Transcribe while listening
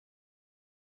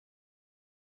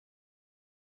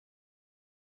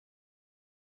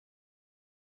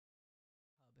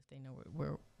they know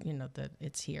we're that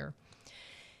it's here.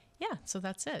 Yeah, so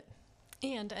that's it.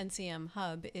 And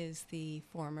NCMHUB is the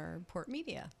former Port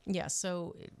Media. Yeah,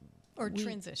 so...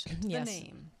 transitioned, yes, the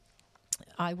name.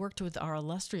 I worked with our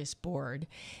illustrious board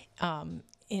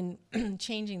in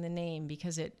changing the name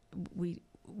because we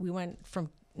went from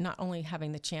not only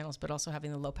having the channels but also having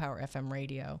the low power FM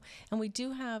radio. And we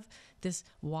do have this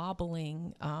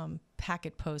wobbling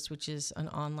Packet Post, which is an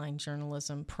online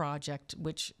journalism project,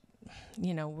 which,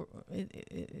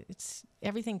 it's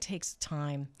everything takes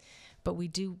time, but we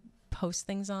do post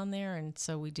things on there, and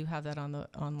so we do have that on the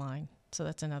online. So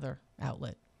that's another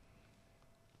outlet.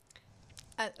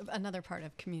 Another part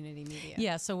of community media.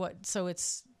 Yeah. So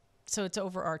it's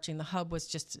overarching. The hub was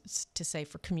just to say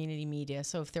for community media.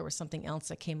 So if there was something else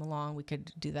that came along, we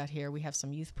could do that here. We have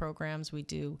some youth programs. We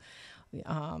do.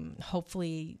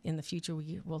 Hopefully, in the future,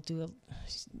 we will do.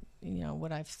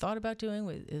 What I've thought about doing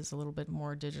is a little bit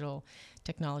more digital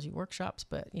technology workshops.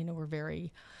 But we're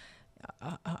very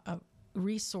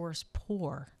resource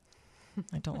poor.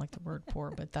 I don't like the word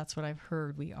poor, but that's what I've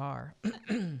heard we are.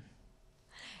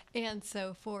 And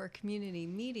so for community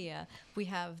media, we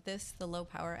have the low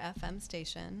power FM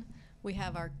station, we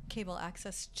have our cable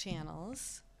access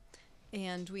channels,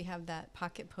 and we have that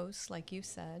Pocket Post, like you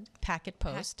said. Packet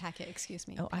Post. Excuse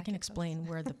me. Oh, I can explain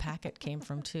where the packet came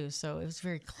from, too. So it was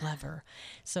very clever.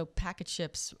 So packet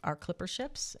ships are clipper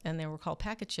ships, and they were called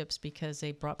packet ships because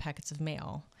they brought packets of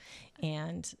mail.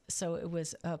 And so it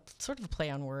was a sort of a play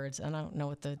on words, and I don't know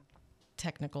what the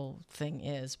technical thing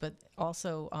is, but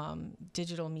also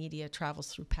digital media travels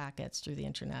through packets through the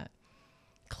internet.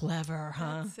 Clever,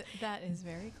 huh? That is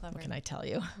very clever. What can I tell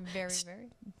you? Very, very.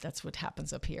 That's what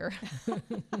happens up here.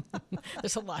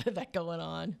 There's a lot of that going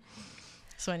on.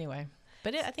 So anyway,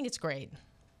 but I think it's great.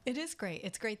 It is great.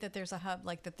 It's great that there's a hub,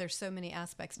 like that there's so many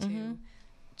aspects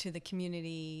to the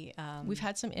community. We've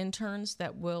had some interns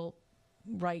that will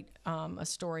write a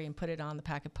story and put it on the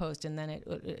Packet Post, and then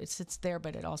it sits there,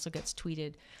 but it also gets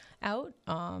tweeted out.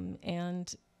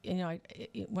 And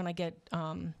when I get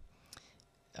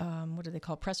what do they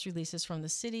call press releases from the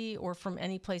city or from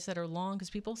any place that are long, because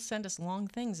people send us long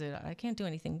things that I can't do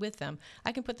anything with them.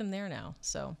 I can put them there now.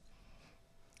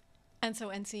 And so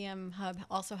NCMHUB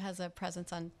also has a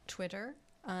presence on Twitter,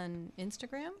 on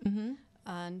Instagram,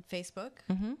 on Facebook.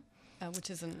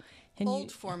 Which is an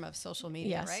old form of social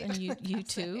media, right? Yes, and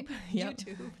YouTube. Yep.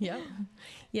 YouTube. Yep.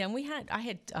 Yeah, and I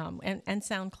had and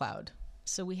SoundCloud.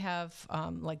 So we have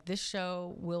like this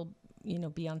show will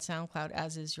be on SoundCloud,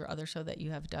 as is your other show that you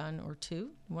have done,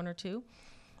 one or two.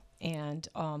 And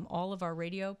all of our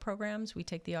radio programs, we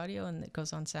take the audio and it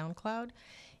goes on SoundCloud.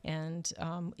 And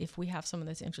if we have someone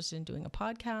that's interested in doing a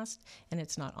podcast and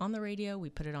it's not on the radio, we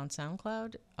put it on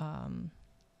SoundCloud.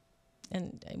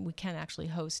 And we can actually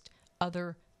host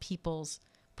other people's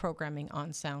programming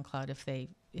on SoundCloud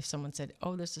if someone said,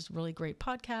 "Oh, this is a really great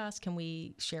podcast. Can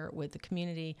we share it with the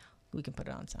community?" We can put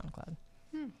it on SoundCloud.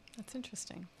 That's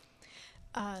interesting.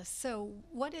 So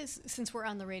since we're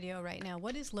on the radio right now,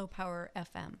 what is low power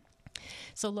FM?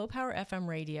 So low power FM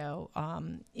radio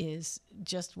is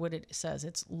just what it says.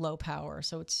 It's low power.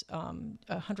 So it's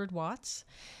 100 watts.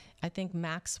 I think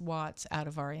max watts out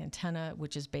of our antenna,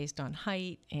 which is based on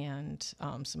height and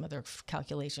some other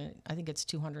calculation. I think it's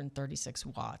 236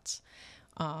 watts.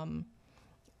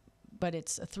 But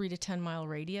it's a 3 to 10 mile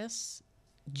radius,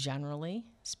 generally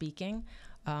speaking,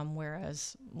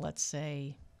 whereas, let's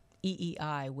say,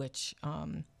 EEI, which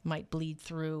might bleed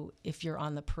through if you're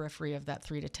on the periphery of that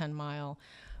 3 to 10 mile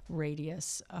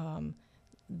radius.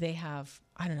 They have,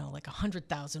 I don't know, like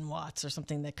 100,000 watts or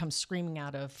something that comes screaming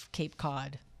out of Cape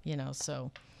Cod,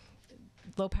 so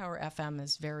low power FM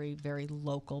is very, very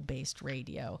local based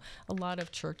radio. A lot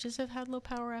of churches have had low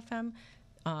power FM.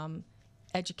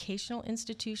 Educational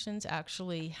institutions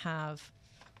actually have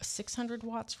 600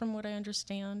 watts from what I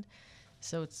understand.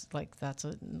 So it's like that's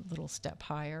a little step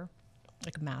higher.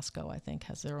 Like Masco, I think,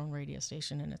 has their own radio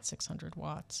station and it's 600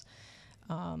 watts.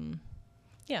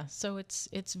 So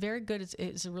it's very good.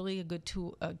 It's a really good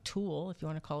tool, if you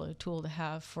want to call it a tool, to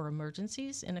have for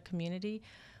emergencies in a community.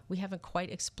 We haven't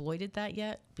quite exploited that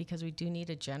yet because we do need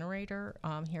a generator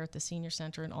here at the senior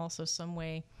center and also some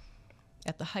way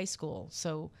at the high school.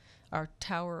 So our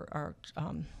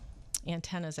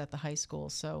antennas at the high school.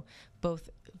 So both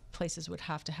places would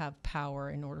have to have power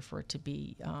in order for it to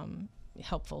be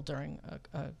helpful during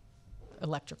a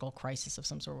electrical crisis of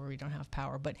some sort where we don't have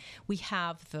power. But we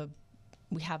have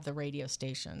the radio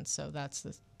station, so that's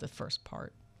the first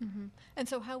part. Mm-hmm. And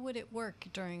so how would it work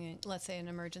during, let's say, an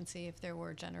emergency if there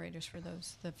were generators for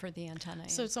the antenna?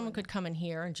 So someone could come in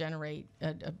here and generate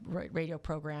a radio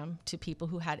program to people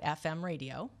who had FM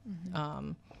radio.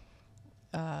 Mm-hmm.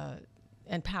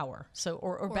 and power. So,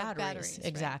 or batteries.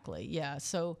 Exactly. Right. Yeah.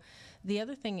 So the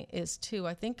other thing is too,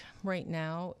 I think right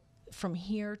now from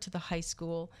here to the high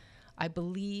school, I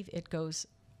believe it goes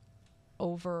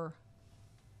over,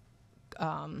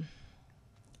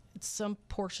 some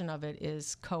portion of it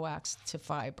is coax to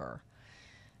fiber,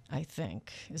 I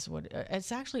think is what,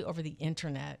 it's actually over the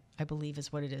internet, I believe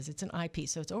is what it is. It's an IP,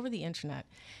 so it's over the internet.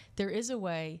 There is a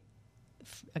way,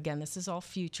 again, this is all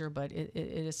future, but it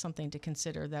is something to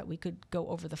consider, that we could go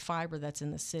over the fiber that's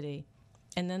in the city.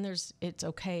 And then it's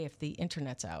okay if the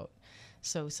internet's out.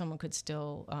 So someone could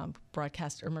still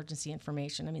broadcast emergency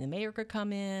information. I mean, the mayor could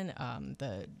come in,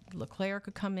 the Leclerc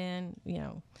could come in,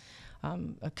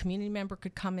 a community member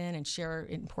could come in and share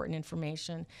important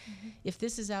information. Mm-hmm. If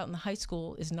this is out and the high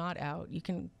school is not out, you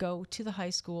can go to the high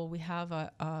school. We have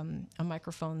a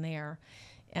microphone there,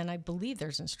 and I believe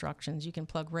there's instructions. You can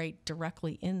plug right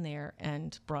directly in there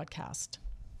and broadcast.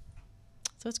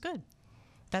 So it's good.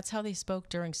 That's how they spoke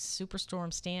during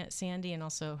Superstorm Sandy and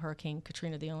also Hurricane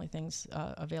Katrina. The only things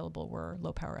available were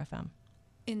low power FM.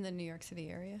 In the New York City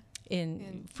area?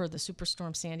 For the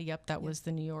Superstorm Sandy, that was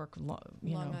the New York, Long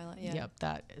Island, yeah. Yep,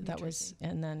 that was,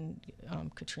 and then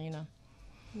Katrina.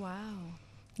 Wow.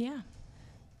 Yeah.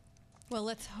 Well,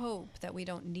 let's hope that we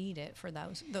don't need it for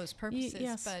those purposes,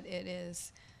 yes. But it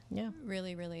is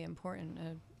really, really important,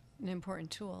 an important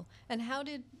tool. And how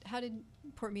did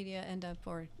Port Media end up,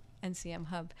 or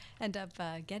NCMHUB end up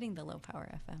getting the low power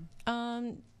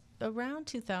FM? Around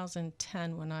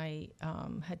 2010, when I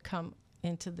had come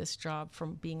into this job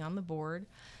from being on the board,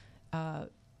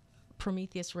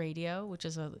 Prometheus Radio, which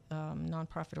is a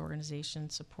nonprofit organization,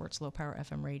 supports low power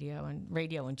FM radio and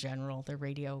radio in general. They're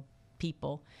radio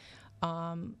people,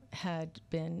 had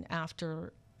been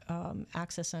after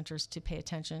access centers to pay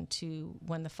attention to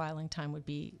when the filing time would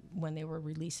be, when they were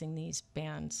releasing these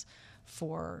bands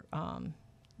for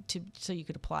so you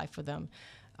could apply for them,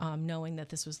 knowing that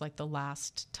this was like the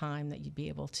last time that you'd be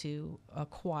able to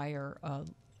acquire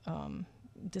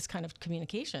this kind of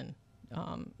communication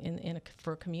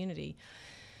for a community.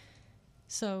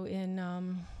 So in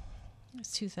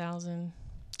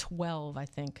 2012, I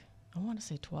think, I want to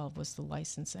say 12 was the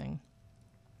licensing.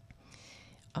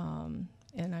 And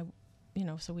I,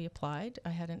 so we applied. I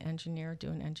had an engineer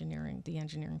doing the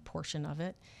engineering portion of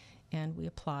it. And we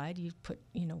applied. You put,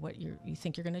 what you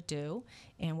think you're going to do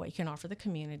and what you can offer the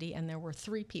community. And there were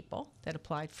 3 people that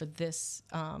applied for this,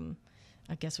 I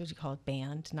guess what you call it,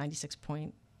 band,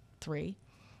 96.3.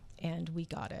 And we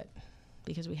got it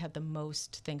because we had the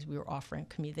most things we were offering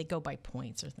community. They go by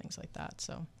points or things like that.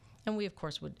 So, and we, of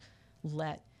course, would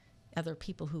let other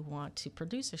people who want to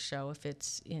produce a show, if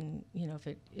it's in, if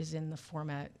it is in the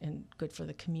format and good for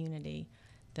the community,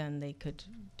 then they could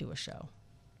do a show.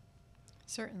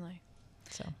 Certainly.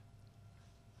 So,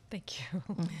 thank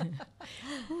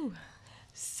you.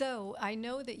 So, I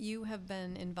know that you have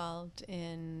been involved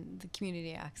in the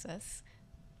community access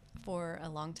for a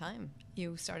long time.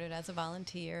 You started as a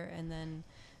volunteer and then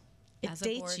as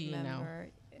a board member.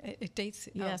 It dates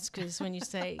you. Yes, because when you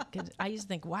say, cause I used to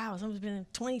think, wow, someone's been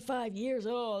 25 years.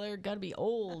 Oh, they're got to be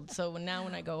old. So now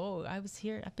when I go, I've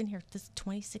been here this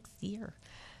 26th year.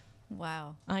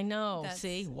 Wow. I know.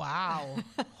 See? Wow.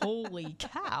 Holy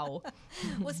cow.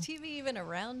 Was TV even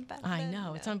around back then? I know.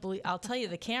 No. It's unbelievable. I'll tell you,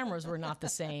 the cameras were not the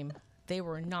same. They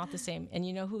were not the same. And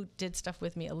you know who did stuff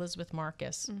with me? Elizabeth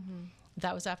Marcus. Mm-hmm.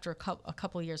 That was after a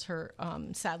couple of years. Her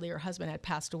sadly, her husband had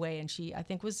passed away, and she, I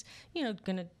think, was going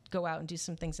to go out and do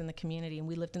some things in the community. And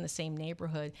we lived in the same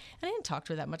neighborhood. And I didn't talk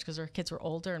to her that much because her kids were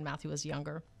older and Matthew was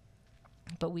younger.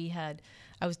 But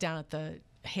I was down at the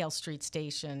Hale Street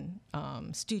Station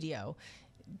studio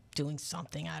doing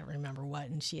something, I don't remember what,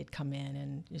 and she had come in,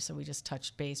 and so we just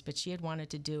touched base. But she had wanted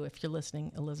to do, if you're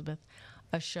listening, Elizabeth,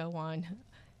 a show on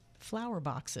flower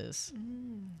boxes.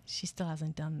 She still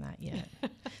hasn't done that yet.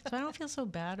 So I don't feel so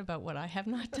bad about what I have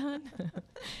not done.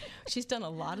 She's done a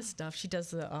lot of stuff. She does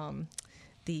the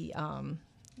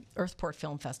Earthport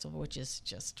Film Festival, which is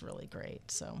just really great.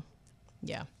 So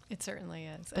yeah. It certainly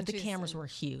is. But the cameras were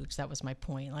huge. That was my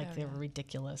point. They were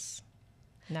ridiculous.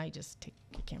 Now you just take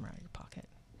your camera out of your pocket.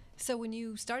 So when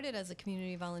you started as a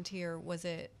community volunteer,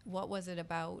 what was it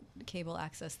about cable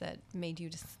access that made you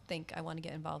just think, I want to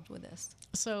get involved with this?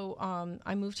 So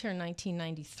I moved here in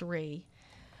 1993.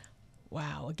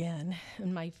 Wow, again.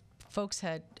 And my folks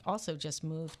had also just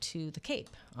moved to the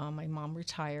Cape. My mom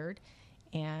retired,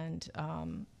 and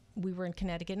we were in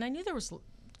Connecticut. And I knew there was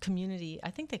community,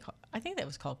 I think that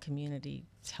was called community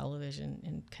television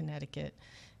in Connecticut.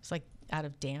 It's like out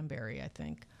of Danbury, I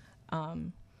think.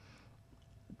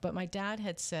 But my dad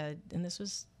had said, and this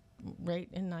was right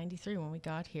in 93 when we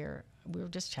got here. We were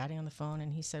just chatting on the phone,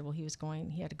 and he said, well, he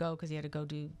had to go because he had to go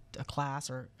do a class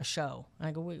or a show. And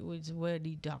I go, what are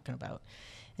you talking about?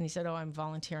 And he said, oh, I'm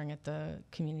volunteering at the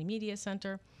Community Media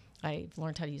Center. I've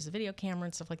learned how to use a video camera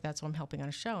and stuff like that, so I'm helping on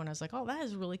a show. And I was like, oh, that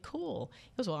is really cool.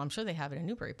 He goes, well, I'm sure they have it in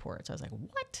Newburyport. So I was like,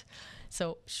 what?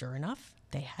 So sure enough,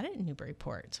 they had it in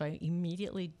Newburyport. So I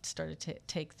immediately started to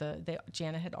take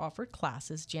Janet had offered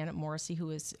classes. Janet Morrissey, who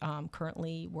is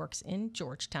currently works in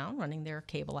Georgetown, running their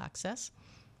cable access,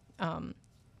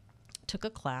 took a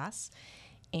class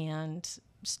and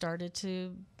started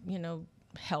to,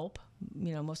 help,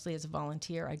 mostly as a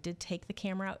volunteer. I did take the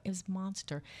camera out. It was a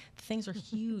monster. The things are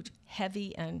huge,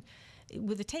 heavy, and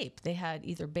with the tape, they had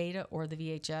either beta or the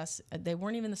VHS. They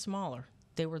weren't even the smaller.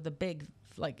 They were the big,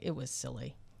 it was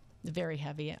silly, very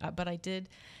heavy. But I did,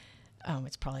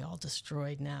 it's probably all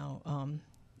destroyed now,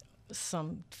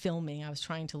 some filming I was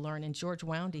trying to learn. And George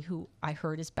Woundy, who I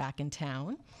heard is back in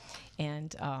town,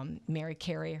 and Mary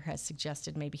Carrier has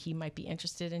suggested maybe he might be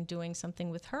interested in doing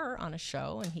something with her on a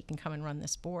show, and he can come and run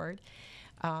this board.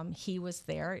 He was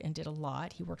there and did a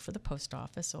lot. He worked for the post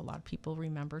office, so a lot of people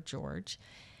remember George.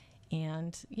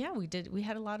 And yeah, we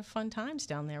had a lot of fun times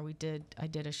down there. I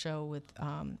did a show with,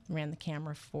 ran the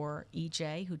camera for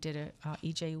EJ,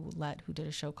 EJ Ouellette, who did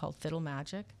a show called Fiddle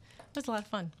Magic. It was a lot of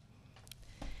fun.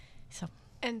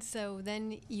 And so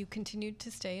then you continued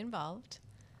to stay involved.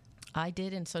 I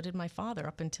did, and so did my father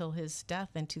up until his death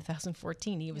in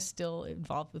 2014. He was still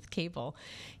involved with cable.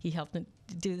 He helped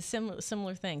do the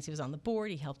similar things. He was on the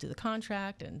board. He helped do the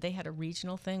contract, and they had a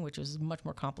regional thing, which was much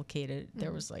more complicated. Mm-hmm.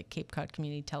 There was like Cape Cod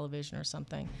Community Television or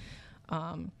something.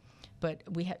 But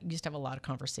we used to have a lot of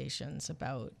conversations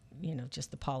about, just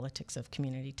the politics of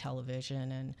community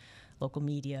television and local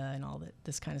media and all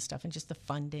this kind of stuff, and just the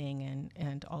funding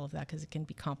and all of that, because it can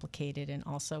be complicated. And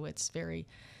also it's very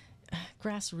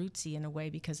grassrootsy in a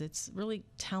way, because it's really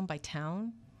town by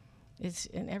town.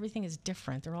 And everything is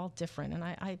different. They're all different. And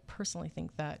I personally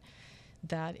think that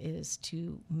is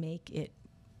to make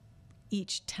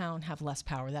each town have less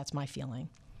power. That's my feeling.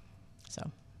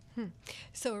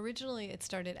 So originally it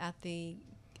started at the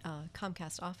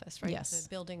Comcast office, right? Yes. The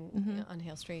building on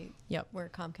Hale Street, where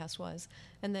Comcast was.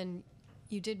 And then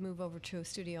you did move over to a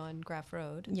studio on Graff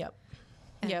Road. Yep.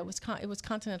 And it was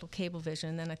Continental Cablevision,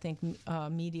 and then I think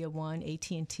Media One,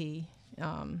 AT&T.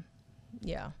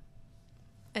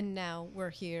 And now we're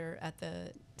here at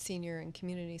the Senior and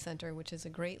Community Center, which is a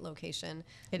great location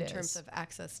in terms of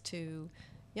access to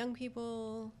young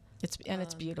people. It's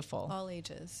beautiful. All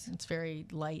ages. It's very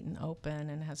light and open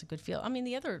and has a good feel. I mean,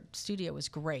 the other studio was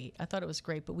great. I thought it was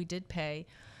great, but we did pay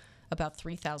about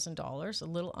 $3,000, a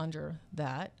little under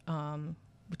that,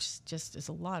 which just is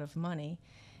a lot of money.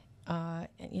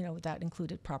 That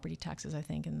included property taxes, I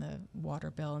think, and the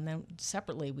water bill. And then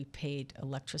separately, we paid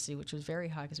electricity, which was very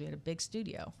high because we had a big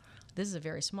studio. This is a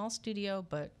very small studio,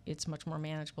 but it's much more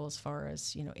manageable as far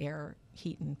as, air,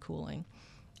 heat, and cooling.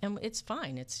 And it's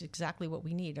fine. It's exactly what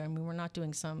we need. I mean, we're not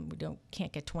doing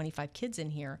can't get 25 kids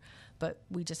in here, but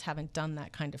we just haven't done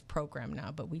that kind of program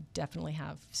now. But we definitely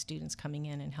have students coming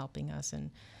in and helping us,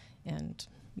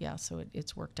 so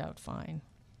it's worked out fine.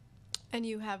 And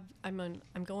you have, I'm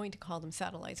going to call them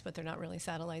satellites, but they're not really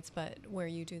satellites, but where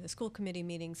you do the school committee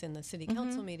meetings and the city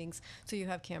council meetings, so you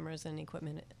have cameras and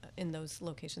equipment in those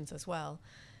locations as well.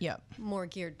 Yeah. More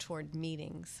geared toward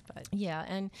meetings, but. Yeah,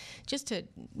 and just to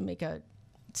make a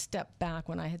step back,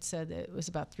 when I had said that it was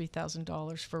about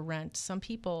 $3,000 for rent, some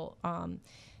people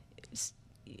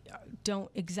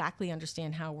don't exactly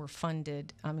understand how we're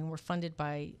funded. I mean, we're funded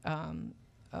by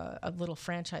a little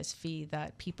franchise fee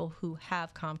that people who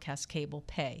have Comcast cable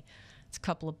pay. It's a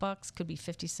couple of bucks, could be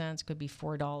 50 cents, could be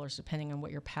 $4, depending on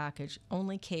what your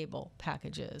only cable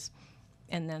package is.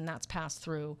 And then that's passed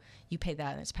through, you pay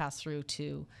that, and it's passed through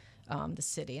to the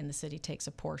city, and the city takes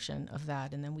a portion of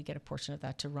that, and then we get a portion of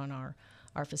that to run our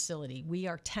facility. We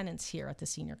are tenants here at the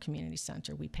Senior Community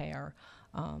Center. We pay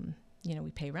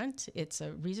we pay rent. It's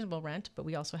a reasonable rent, but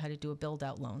we also had to do a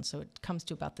build-out loan, so it comes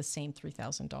to about the same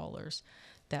 $3,000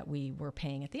 that we were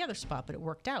paying at the other spot, but it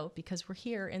worked out because we're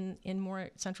here in more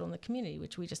central in the community,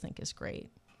 which we just think is great.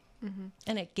 Mm-hmm.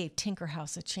 And it gave Tinker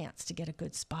House a chance to get a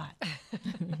good spot.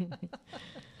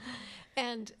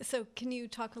 And so can you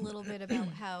talk a little bit about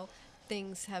how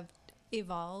things have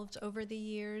evolved over the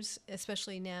years,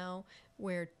 especially now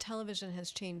where television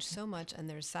has changed so much, and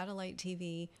there's satellite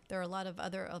TV. There are a lot of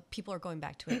other people are going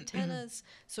back to antennas,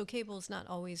 so cable is not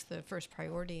always the first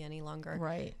priority any longer.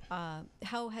 Right.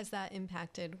 How has that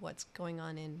impacted what's going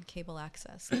on in cable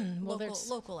access, Well,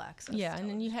 local access? Yeah, and then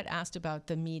television? you had asked about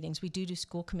the meetings. We do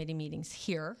school committee meetings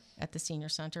here at the senior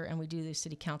center, and we do the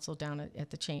city council down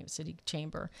at the city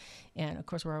chamber. And of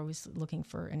course, we're always looking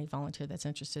for any volunteer that's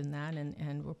interested in that,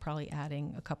 and we're probably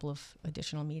adding a couple of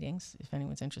additional meetings if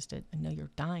anyone's interested. I know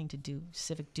you're dying to do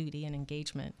civic duty and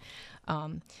engagement,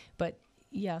 but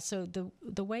yeah. So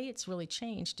the way it's really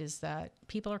changed is that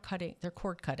people are they're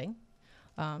cord cutting.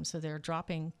 So they're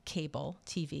dropping cable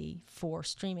TV for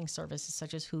streaming services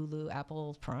such as Hulu,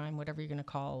 Apple Prime, whatever you're going to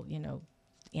call,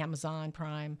 Amazon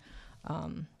Prime,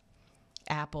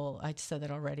 Apple. I said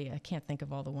that already. I can't think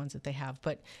of all the ones that they have,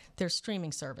 but they're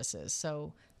streaming services.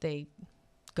 So they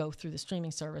go through the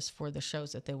streaming service for the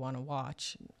shows that they want to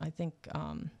watch. I think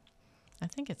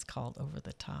it's called Over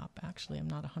the Top. Actually, I'm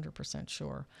not 100%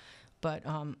 sure, but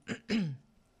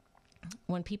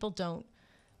when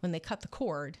they cut the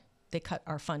cord, they cut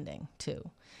our funding too.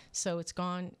 So it's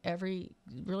gone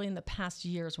really in the past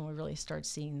years when we really started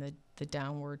seeing the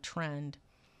downward trend,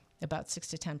 about 6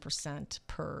 to 10%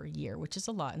 per year, which is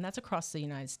a lot. And that's across the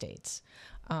United States.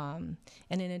 And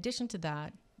in addition to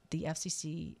that, the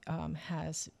FCC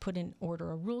has put in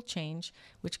order a rule change,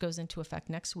 which goes into effect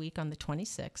next week on the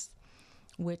 26th,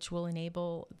 which will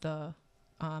enable the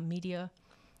media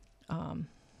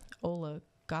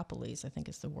oligopolies, I think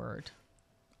is the word.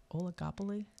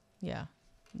 Oligopoly? Yeah.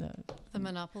 The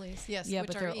monopolies, yes. Yeah, which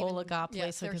but are they're even, oligopolies.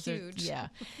 yes, they're because huge. Yeah.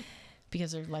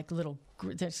 Because they're like little,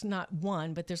 there's not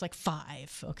one, but there's like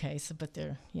 5. Okay. So, but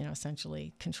they're,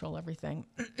 essentially control everything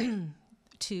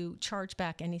to charge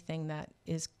back anything that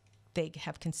they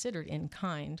have considered in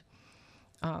kind,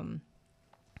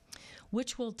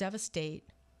 which will devastate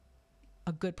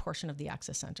a good portion of the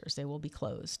access centers. They will be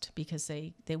closed because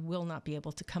they will not be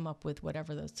able to come up with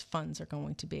whatever those funds are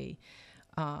going to be.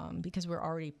 Because we're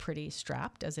already pretty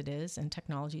strapped as it is, and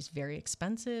technology is very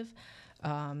expensive.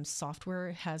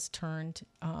 Software has turned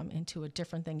into a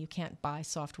different thing. You can't buy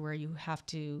software. You have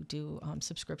to do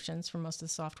subscriptions for most of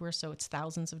the software, so it's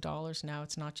thousands of dollars now.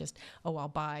 It's not just, I'll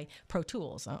buy Pro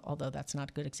Tools, although that's not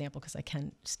a good example because I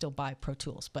can still buy Pro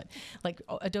Tools, but like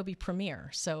Adobe Premiere.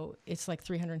 So it's like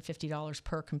 $350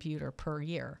 per computer per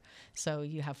year. So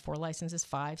you have 4 licenses,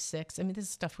 5, 6. I mean, this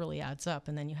stuff really adds up,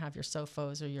 and then you have your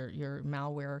SOFOs or your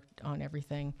malware on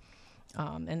everything.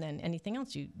 And then anything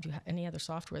else any other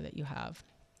software that you have.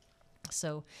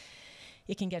 So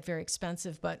it can get very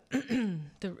expensive, but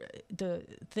the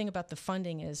thing about the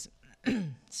funding is,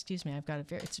 excuse me,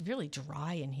 it's really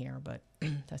dry in here, but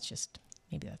maybe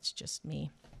that's just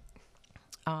me.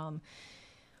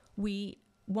 We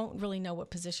won't really know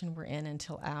what position we're in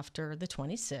until after the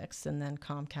 26th, and then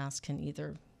Comcast can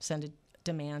either send a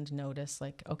demand notice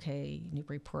like, okay,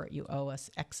 Newburyport, you owe us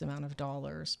X amount of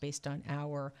dollars based on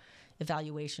our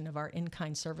evaluation of our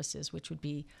in-kind services, which would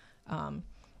be, and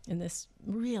this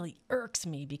really irks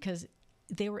me because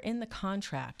they were in the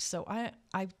contract. So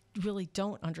I really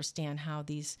don't understand how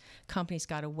these companies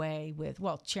got away with,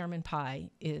 Chairman Pai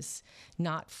is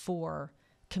not for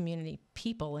community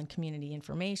people and community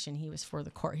information. He was for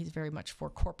he's very much for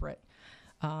corporate,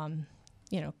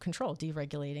 control,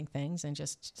 deregulating things and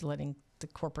just letting the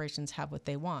corporations have what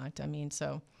they want. I mean,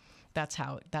 so that's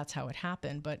how it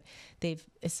happened. But they've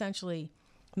essentially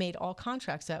made all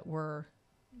contracts that were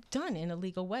done in a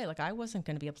legal way. Like I wasn't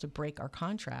going to be able to break our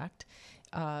contract.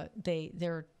 They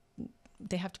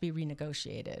have to be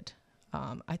renegotiated.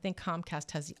 I think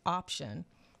Comcast has the option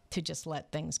to just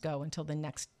let things go until the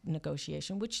next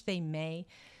negotiation, which they may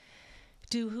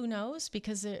do. Who knows?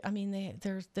 Because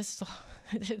this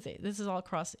is all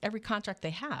across every contract they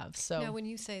have. So now, when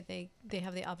you say they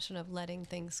have the option of letting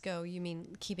things go, you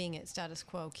mean keeping it status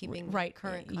quo, keeping right,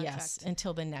 current contract? Yes,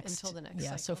 until the next. Yeah.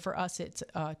 Cycle. So for us, it's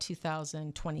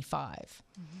 2025.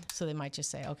 Mm-hmm. So they might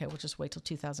just say, okay, we'll just wait till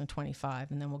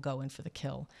 2025, and then we'll go in for the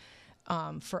kill.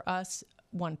 For us,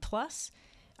 OnePlus,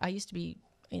 I used to be,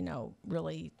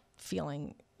 really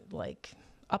feeling like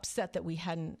upset that we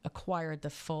hadn't acquired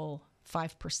the full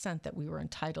 5% that we were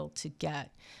entitled to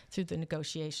get through the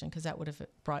negotiation, because that would have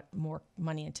brought more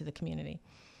money into the community.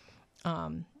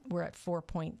 We're at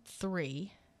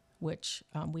 4.3, which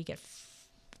we get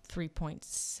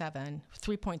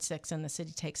 3.6, and the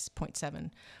city takes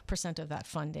 0.7% of that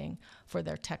funding for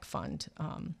their tech fund.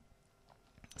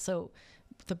 So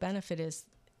the benefit is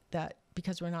that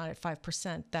because we're not at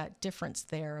 5%, that difference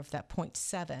there of that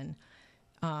 0.7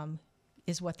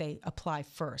 is what they apply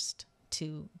first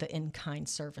to the in-kind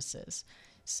services.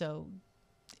 So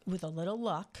with a little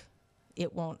luck,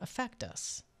 it won't affect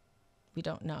us. We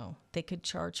don't know. They could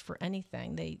charge for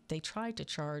anything. They tried to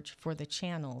charge for the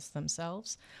channels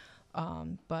themselves,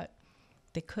 but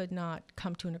they could not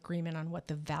come to an agreement on what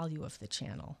the value of the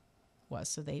channel was,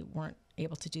 so they weren't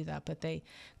able to do that. But they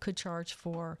could charge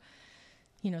for,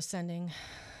 sending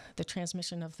the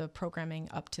transmission of the programming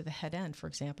up to the head end, for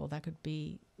example. That could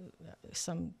be,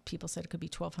 some people said it could be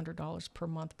 $1,200 per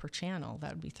month per channel.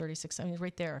 That would be $36. I mean,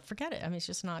 right there, forget it. I mean, it's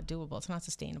just not doable. It's not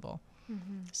sustainable.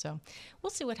 Mm-hmm. So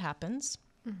we'll see what happens.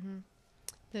 Mm-hmm.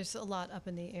 There's a lot up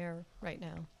in the air right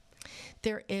now.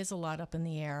 There is a lot up in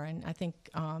the air, and I think,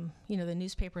 the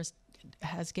newspaper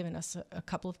has given us a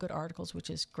couple of good articles, which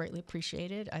is greatly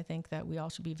appreciated. I think that we all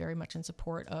should be very much in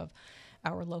support of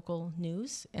our local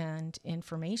news and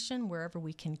information wherever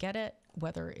we can get it,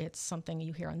 whether it's something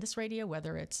you hear on this radio,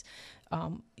 whether it's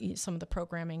some of the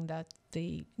programming that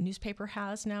the newspaper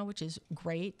has now, which is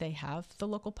great. They have the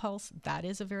Local Pulse. That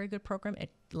is a very good program. It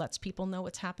lets people know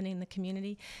what's happening in the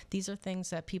community. These are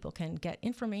things that people can get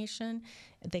information.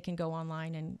 They can go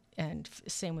online, and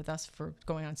same with us for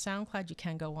going on SoundCloud. You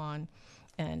can go on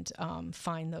and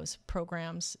find those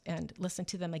programs and listen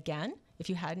to them again if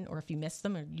you hadn't, or if you missed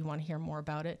them or you want to hear more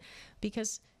about it,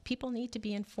 because people need to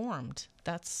be informed.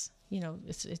 That's,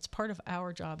 it's part of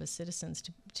our job as citizens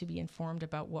to be informed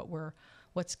about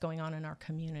what's going on in our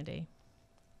community.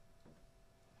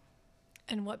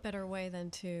 And what better way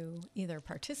than to either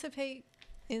participate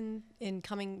in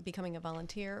becoming a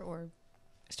volunteer, or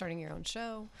starting your own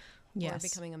show, or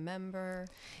becoming a member,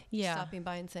 stopping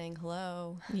by and saying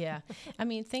hello. Yeah. I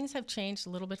mean, things have changed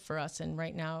a little bit for us. And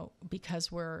right now,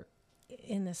 because we're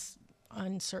in this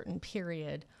uncertain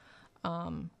period,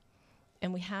 and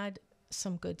we had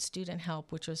some good student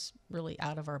help, which was really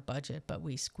out of our budget, but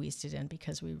we squeezed it in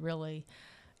because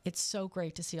it's so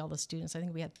great to see all the students. I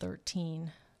think we had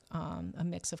 13, a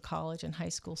mix of college and high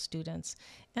school students,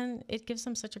 and it gives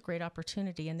them such a great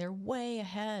opportunity. And they're way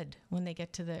ahead when they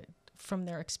get from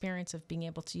their experience of being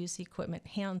able to use the equipment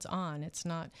hands-on. It's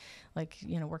not like,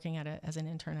 working as an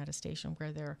intern at a station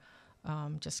where they're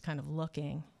just kind of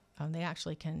looking. They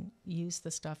actually can use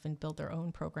the stuff and build their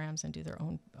own programs and do their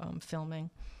own filming.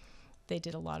 They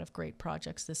did a lot of great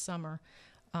projects this summer.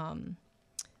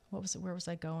 Where was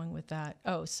I going with that?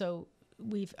 Oh, so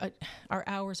our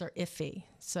hours are iffy.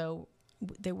 So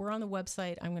they were on the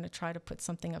website. I'm going to try to put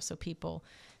something up so people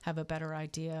have a better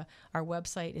idea. Our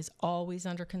website is always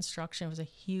under construction. It was a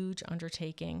huge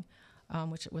undertaking,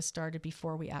 which was started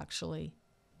before we actually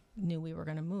knew we were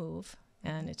going to move.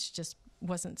 And it's just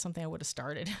wasn't something I would have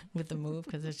started with the move,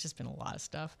 because there's just been a lot of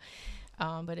stuff.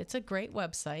 But it's a great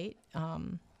website.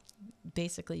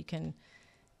 Basically, you can,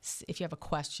 if you have a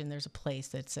question, there's a place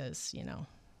that says,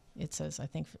 it says, I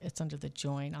think it's under the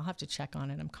join. I'll have to check on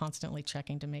it. I'm constantly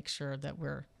checking to make sure that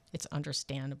it's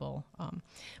understandable.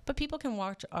 But people can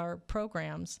watch our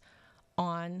programs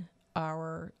on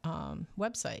our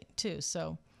website too.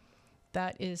 So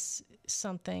that is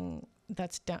something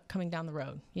that's coming down the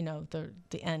road.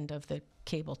 The end of the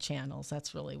cable channels.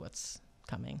 That's really what's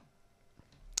coming.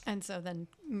 And so then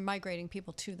migrating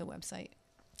people to the website.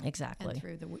 Exactly. And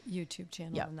through the YouTube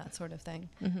channel and that sort of thing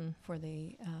for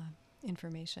the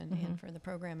information and for the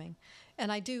programming.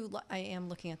 And I am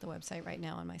looking at the website right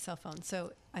now on my cell phone.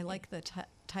 So I like the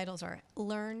titles are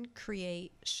Learn,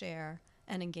 Create, Share,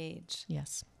 and Engage.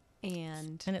 Yes.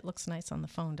 And it looks nice on the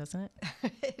phone, doesn't it?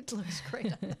 It looks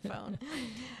great on the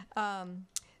phone.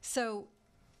 So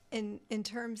in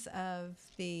terms of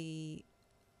the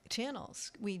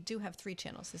channels, we do have 3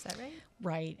 channels. Is that right?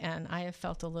 Right. And I have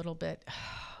felt a little bit,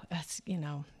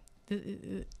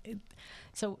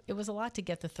 so it was a lot to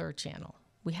get the 3rd channel.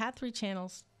 We had 3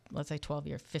 channels, let's say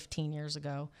 15 years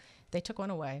ago. They took one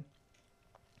away.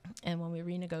 And when we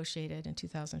renegotiated in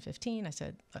 2015, I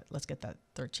said, let's get that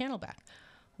 3rd channel back,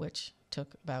 which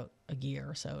took about a year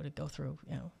or so to go through,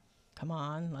 come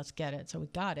on, let's get it. So we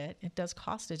got it. It does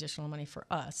cost additional money for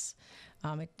us.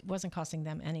 It wasn't costing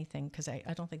them anything, because I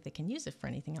don't think they can use it for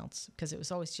anything else, because it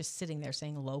was always just sitting there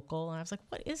saying local. And I was like,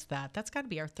 what is that? That's got to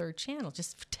be our 3rd channel,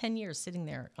 just for 10 years sitting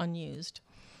there unused.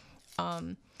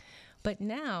 But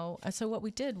now, so what we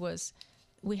did was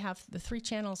we have the 3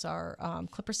 channels are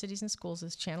Clipper Cities and Schools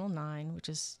is Channel 9, which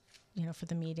is, for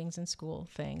the meetings and school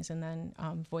things. And then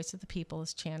Voice of the People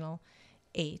is Channel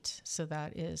 8. So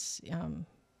that is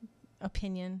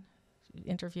opinion,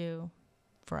 interview,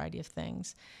 variety of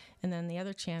things. And then the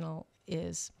other channel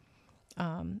is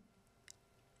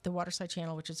the Waterside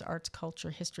Channel, which is Arts, Culture,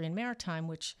 History, and Maritime,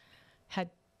 which had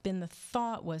been the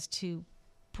thought was to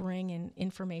bring in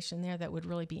information there that would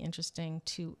really be interesting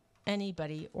to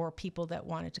anybody or people that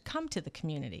wanted to come to the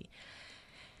community.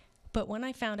 But when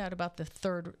I found out about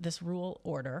this rule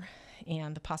order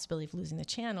and the possibility of losing the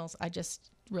channels, I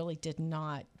just really did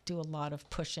not do a lot of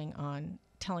pushing on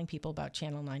telling people about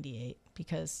Channel 98,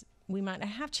 because we might not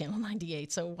have Channel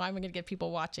 98, so why am I going to get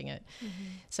people watching it? Mm-hmm.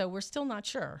 So we're still not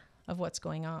sure of what's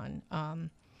going on.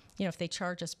 If they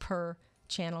charge us per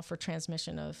channel for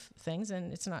transmission of things,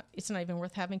 and it's not even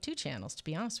worth having 2 channels, to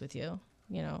be honest with you.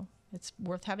 It's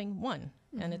worth having 1,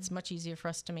 mm-hmm. and it's much easier for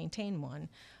us to maintain 1.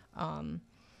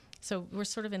 So we're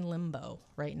sort of in limbo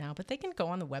right now, but they can go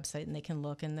on the website and they can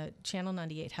look, and the Channel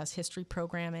 98 has history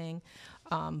programming,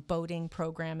 boating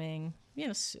programming.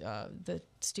 The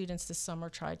students this summer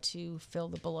tried to fill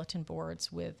the bulletin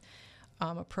boards with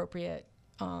appropriate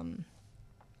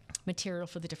material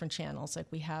for the different channels. Like,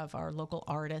 we have our local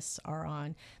artists are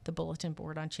on the bulletin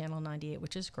board on Channel 98,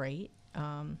 which is great.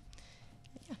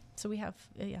 So we have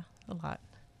a lot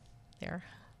there.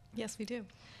 Yes, we do.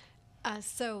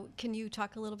 So can you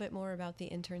talk a little bit more about the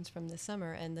interns from the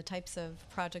summer and the types of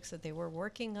projects that they were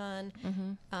working on?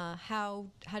 Mm-hmm. How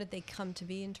did they come to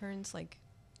be interns? Like,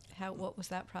 what was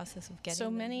that process of getting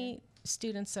them many here?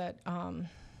 Students that,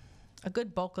 a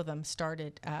good bulk of them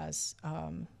started as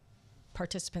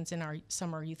participants in our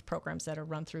summer youth programs that are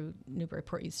run through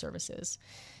Newburyport Youth Services,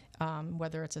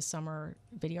 whether it's a summer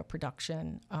video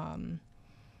production,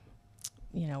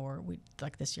 or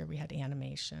like this year we had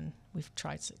animation. We've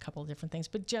tried a couple of different things,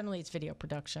 but generally it's video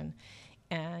production.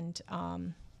 And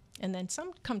then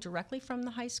some come directly from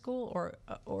the high school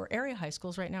or area high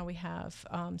schools. Right now we have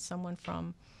someone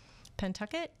from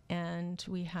Pentucket, and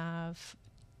we have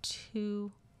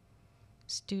 2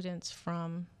 students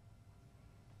from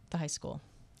the high school.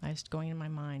 I was going in my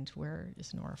mind, where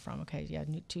is Nora from? Okay, yeah,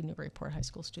 2 Newburyport High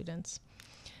School students.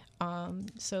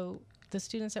 So the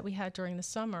students that we had during the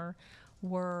summer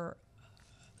were,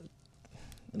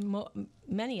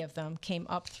 many of them came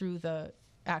up through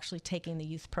actually taking the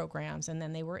youth programs, and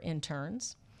then they were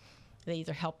interns. They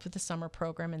either helped with the summer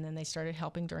program, and then they started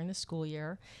helping during the school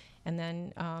year. And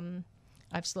then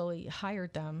I've slowly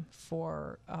hired them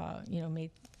for,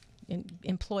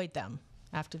 employed them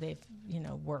after they've,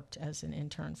 worked as an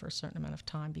intern for a certain amount of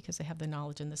time, because they have the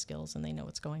knowledge and the skills and they know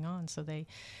what's going on. So they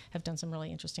have done some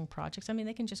really interesting projects. I mean,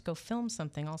 they can just go film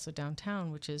something also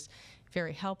downtown, which is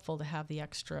very helpful to have the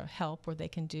extra help, where they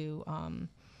can do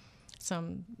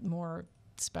some more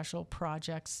special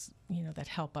projects, that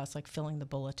help us, like filling the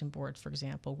bulletin board, for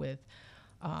example, with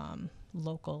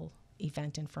local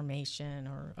event information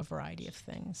or a variety of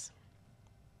things.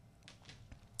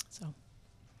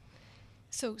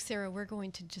 So, Sarah, we're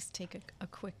going to just take a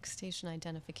quick station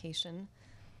identification.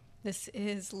 This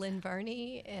is Lynn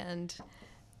Varney, and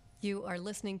you are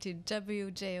listening to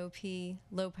WJOP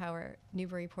Low Power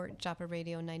Newburyport Joppa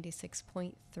Radio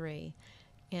 96.3.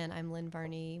 And I'm Lynn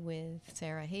Varney with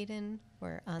Sarah Hayden.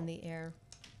 We're on the air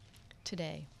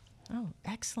today. Oh,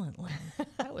 excellent, Lynn.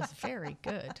 That was very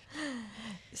good.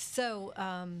 So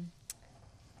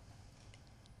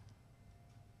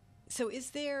is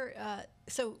there,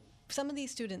 some of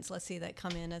these students, let's see, that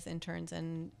come in as interns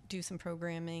and do some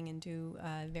programming and do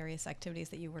various activities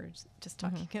that you were just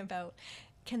talking mm-hmm. about,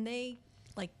 can they,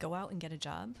 go out and get a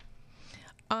job?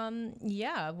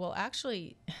 Yeah, well,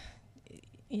 actually,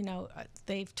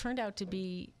 they've turned out to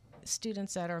be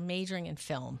students that are majoring in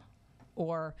film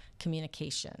or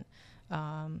communication,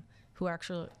 who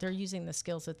actually, they're using the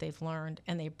skills that they've learned,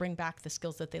 and they bring back the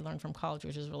skills that they learned from college,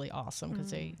 which is really awesome,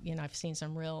 because mm-hmm. I've seen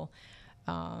some real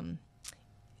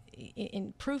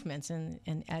improvements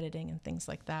in editing and things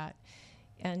like that.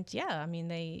 And yeah, I mean,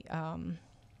 they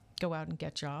go out and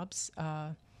get jobs.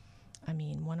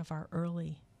 One of our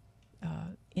early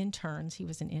interns, he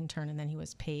was an intern, and then he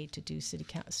was paid to do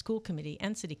school committee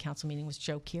and city council meeting, was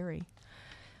Joe Keary,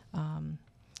 of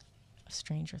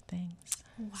Stranger Things.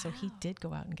 Wow. So he did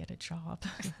go out and get a job,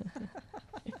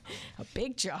 a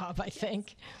big job, I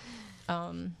think.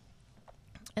 And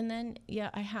then, yeah,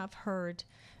 I have heard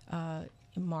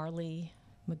Marley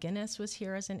McGinnis was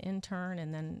here as an intern,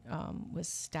 and then was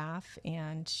staff,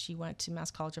 and she went to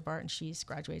Mass College of Art, and she's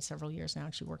graduated several years now,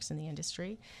 and she works in the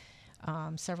industry.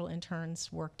 Several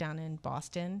interns work down in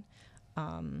Boston.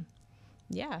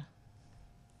 Yeah,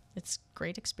 it's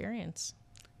great experience.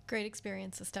 Great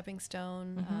experience, a stepping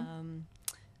stone.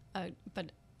 Mm-hmm.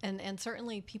 But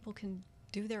certainly people can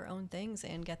do their own things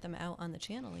and get them out on the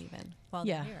channel even while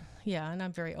they're here. Yeah, and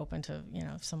I'm very open to,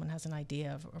 if someone has an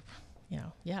idea of,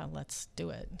 let's do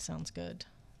it. It sounds good.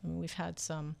 I mean, we've had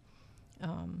some,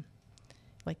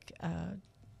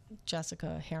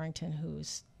 Jessica Harrington,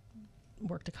 who's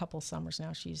worked a couple summers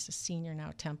now. She's a senior now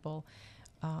at Temple.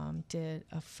 Did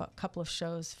a couple of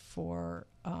shows for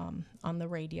on the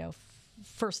radio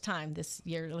first time this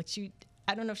year. Like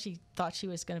I don't know if she thought she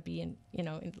was going to be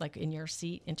in your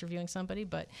seat interviewing somebody,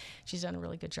 but she's done a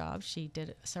really good job. She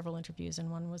did several interviews, and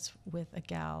one was with a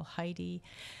gal, Heidi.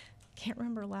 Can't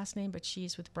remember her last name, but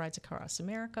she's with Brides Across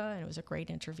America, and it was a great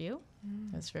interview.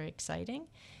 It was very exciting.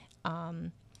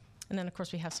 And then, of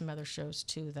course, we have some other shows,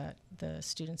 too, that the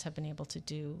students have been able to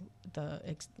do,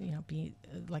 be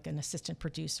like an assistant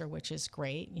producer, which is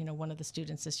great. One of the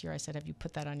students this year, I said, have you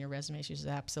put that on your resume? She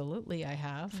said, absolutely, I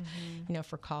have.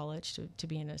 For college, to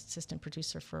be an assistant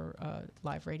producer for a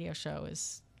live radio show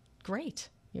is great.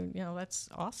 That's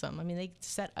awesome. I mean, they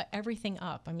set everything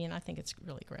up. I mean, I think it's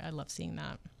really great. I love seeing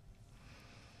that.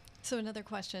 So another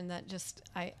question that just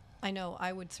I know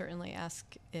I would certainly ask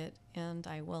it, and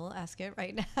I will ask it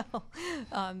right now,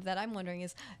 that I'm wondering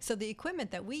is, so the equipment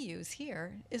that we use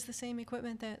here is the same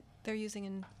equipment that they're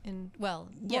using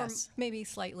yes, or maybe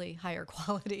slightly higher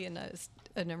quality in a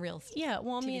real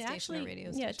TV station or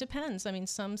radio station. Yeah, it depends. I mean,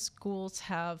 some schools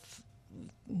have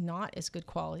not as good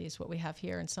quality as what we have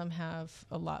here, and some have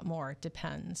a lot more. It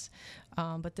depends.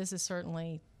 But this is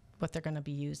certainly what they're going to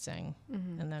be using.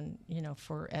 And then,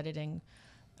 for editing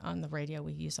on the radio,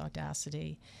 we use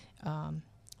Audacity.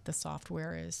 The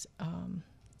software is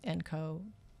Enco,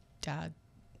 DAD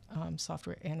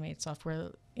software,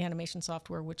 animation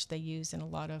software, which they use in a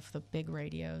lot of the big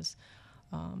radios.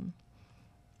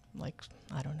 Like,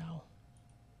 I don't know,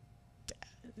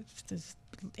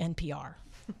 NPR,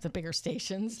 the bigger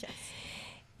stations. Yes.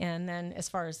 And then as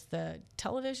far as the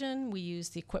television, we use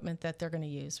the equipment that they're going to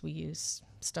use. We use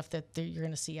stuff that you're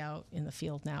going to see out in the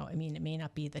field now. I mean, it may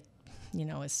not be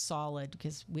as solid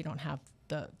because we don't have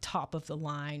the top of the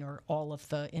line or all of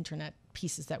the internet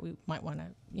pieces that we might want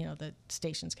to, the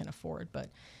stations can afford. But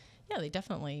yeah, they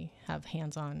definitely have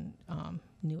hands-on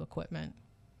new equipment.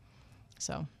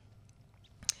 So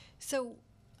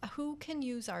who can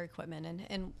use our equipment?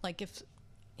 And like if,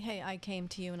 hey, I came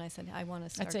to you and I said, I want to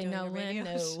start doing a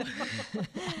radio show.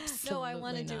 No, I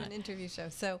want to do an interview show.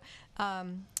 So,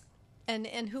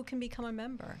 and who can become a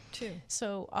member too?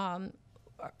 So,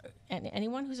 and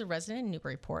anyone who's a resident in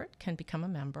Newburyport can become a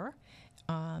member.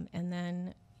 And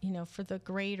then, for the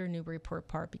greater Newburyport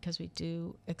part, because we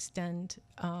do extend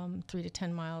 3 to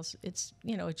 10 miles, it's,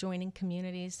 adjoining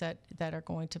communities that are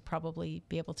going to probably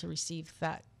be able to receive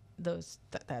that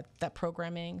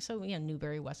programming. So,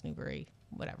 Newbury, West Newbury,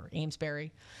 whatever,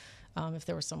 Amesbury. If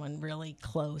there was someone really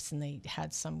close and they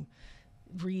had some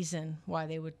reason why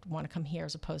they would want to come here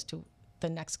as opposed to the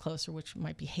next closer, which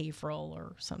might be Haverhill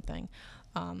or something,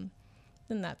 then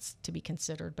that's to be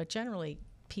considered. But generally,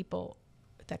 people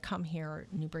that come here are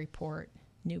Newburyport,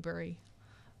 Newbury,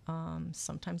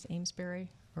 sometimes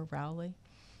Amesbury or Rowley.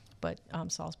 But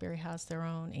Salisbury has their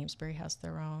own, Amesbury has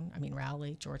their own. I mean,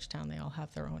 Rowley, Georgetown, they all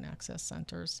have their own access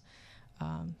centers.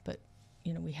 But,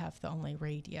 we have the only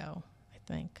radio, I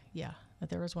think. Yeah,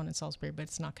 there is one in Salisbury, but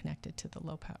it's not connected to the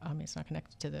it's not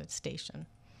connected to the station.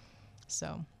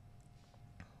 So,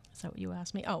 is that what you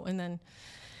asked me? Oh, and then,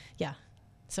 yeah.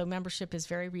 So membership is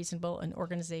very reasonable. An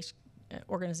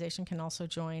organization can also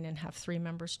join and have 3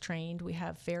 members trained. We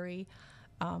have very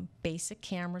basic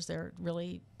cameras. They're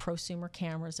really prosumer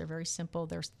cameras. They're very simple.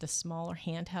 There's the smaller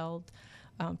handheld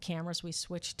cameras. We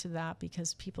switched to that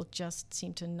because people just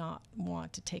seem to not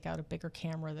want to take out a bigger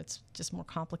camera that's just more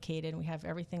complicated. And we have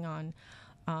everything on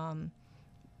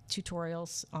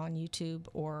tutorials on YouTube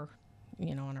or,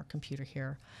 on our computer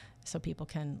here. So people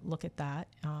can look at that.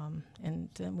 And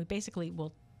then we basically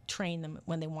will train them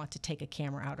when they want to take a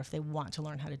camera out, if they want to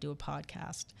learn how to do a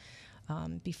podcast.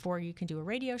 Before you can do a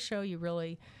radio show, you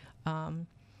really,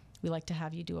 we like to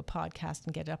have you do a podcast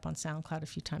and get it up on SoundCloud a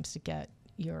few times to get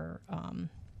your,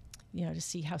 to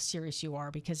see how serious you are,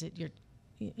 because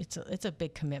it's a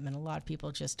big commitment. A lot of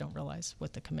people just don't realize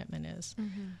what the commitment is.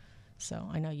 Mm-hmm. So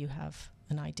I know you have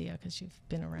an idea because you've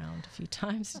been around a few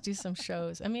times to do some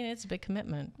shows. I mean, it's a big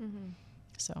commitment. Mm-hmm.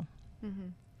 So,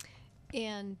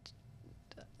 and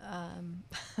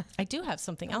I do have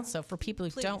something else, though, for people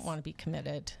who don't want to be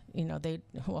committed.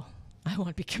 I want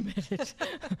to be committed,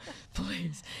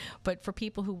 please. But for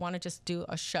people who want to just do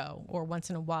a show or once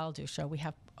in a while do a show, we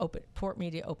have Port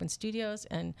Media Open Studios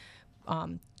and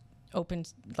open,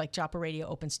 like Joppa Radio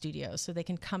Open Studios, so they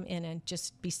can come in and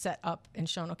just be set up and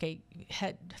shown, okay,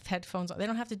 headphones. They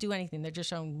don't have to do anything. They're just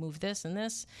shown move this and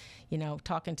this,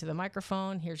 talking to the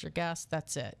microphone. Here's your guest.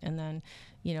 That's it. And then,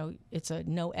 it's a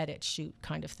no edit shoot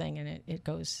kind of thing, and it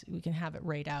goes. We can have it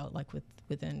right out like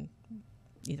within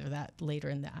either that later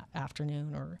in the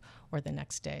afternoon or the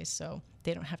next day. So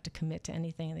they don't have to commit to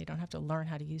anything, and they don't have to learn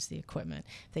how to use the equipment.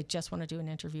 They just want to do an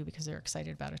interview because they're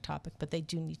excited about a topic, but they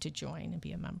do need to join and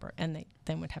be a member, and they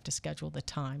then would have to schedule the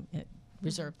time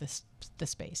reserve the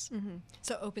space. Mm-hmm.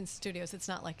 So open studios, it's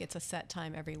not like it's a set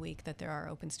time every week that there are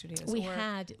open studios. We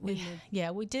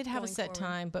did have a set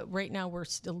time, but right now we're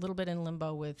a little bit in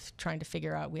limbo with trying to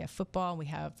figure out. We have football,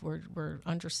 we're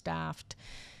understaffed.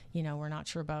 We're not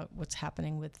sure about what's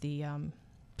happening with the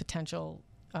potential,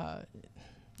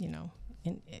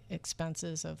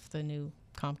 expenses of the new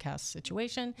Comcast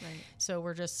situation. Right. So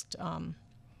we're just,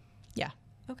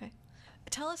 Okay.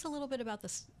 Tell us a little bit about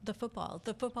the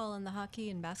football and the hockey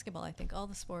and basketball. I think all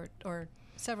the sport, or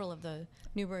several of the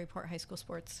Newburyport High School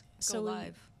sports go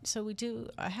live. So we do.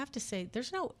 I have to say,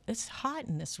 it's hot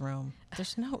in this room.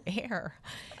 There's no air.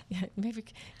 Maybe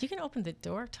you can open the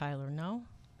door, Tyler. No,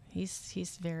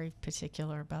 he's very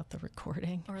particular about the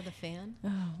recording. Or the fan.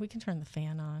 Oh, we can turn the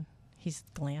fan on. He's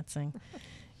glancing.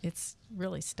 It's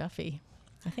really stuffy.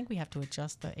 I think we have to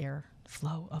adjust the air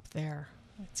flow up there.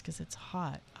 It's because it's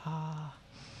hot.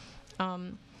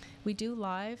 We do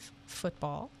live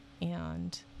football,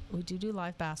 and we do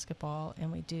live basketball,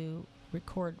 and we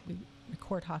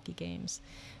record hockey games.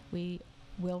 We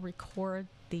will record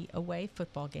the away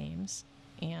football games,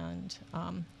 and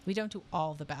we don't do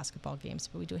all the basketball games,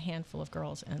 but we do a handful of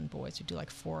girls and boys. We do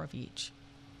like 4 of each.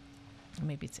 Or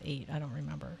maybe it's 8. I don't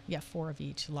remember. Yeah, 4 of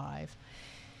each live.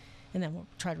 And then we'll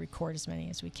try to record as many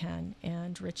as we can.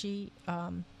 And Richie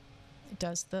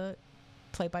does the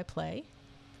play-by-play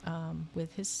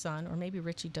with his son, or maybe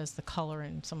Richie does the color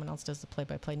and someone else does the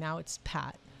play-by-play. Now it's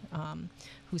Pat,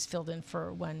 who's filled in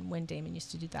for when Damon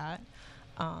used to do that.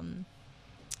 And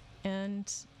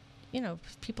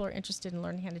if people are interested in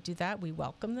learning how to do that, we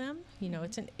welcome them. You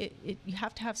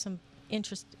have to have some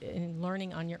interest in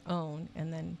learning on your own,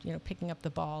 and then picking up the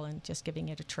ball and just giving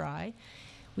it a try.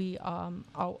 We are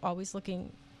always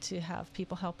looking to have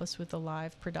people help us with the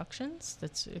live productions.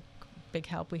 That's a big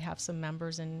help. We have some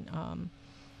members and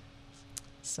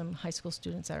some high school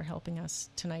students that are helping us.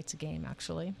 Tonight's a game,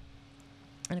 actually.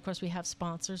 And of course we have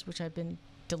sponsors, which I've been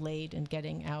delayed in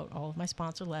getting out all of my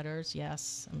sponsor letters.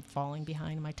 Yes, I'm falling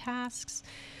behind my tasks.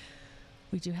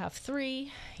 We do have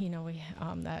 3,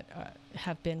 that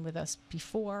have been with us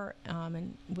before,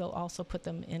 and we'll also put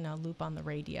them in a loop on the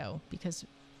radio, because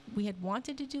we had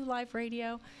wanted to do live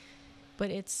radio, but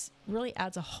it's really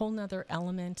adds a whole nother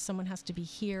element. Someone has to be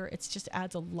here. It just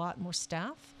adds a lot more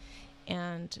staff,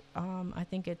 and I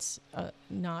think it's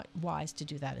not wise to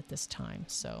do that at this time.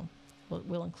 So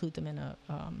we'll include them in a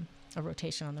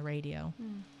rotation on the radio.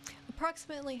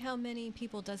 Approximately how many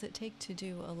people does it take to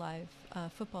do a live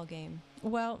football game?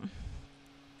 Well,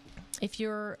 if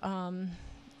we're going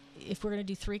to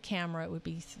do 3 camera, it would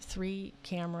be 3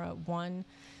 camera, 1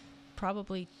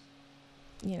 probably,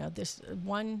 there's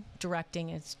 1 directing.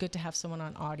 It's good to have someone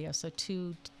on audio, so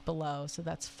 2 below, so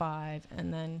that's 5,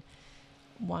 and then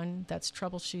 1 that's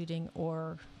troubleshooting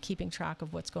or keeping track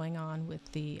of what's going on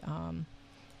with the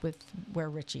with where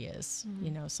Richie is.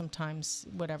 Sometimes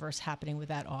whatever's happening with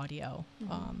that audio.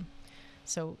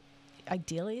 So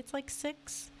ideally it's like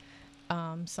 6.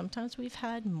 Sometimes we've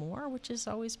had more, which has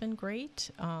always been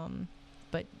great.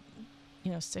 But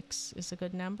 6 is a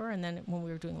good number. And then when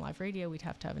we were doing live radio, we'd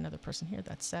have to have another person here.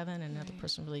 That's 7, and another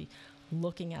person really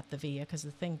looking at the via, because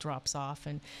the thing drops off,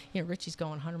 and Richie's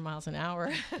going 100 miles an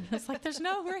hour. It's like there's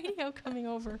no radio coming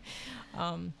over.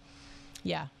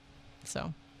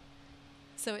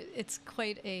 So it's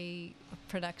quite a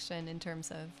production in terms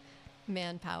of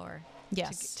manpower.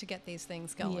 Yes. To get these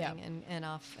things going and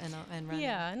off and running.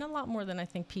 Yeah, and a lot more than I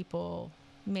think people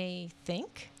may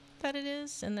think that it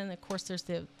is. And then, of course, there's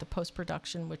the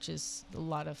post-production, which is a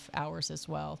lot of hours as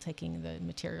well, taking the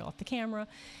material off the camera.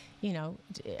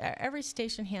 Every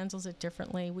station handles it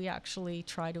differently. We actually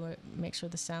try to make sure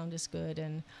the sound is good,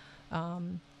 and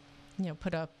we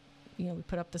put up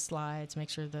the slides, make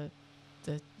sure the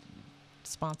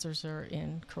sponsors are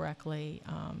in correctly.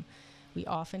 We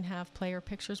often have player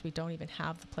pictures. We don't even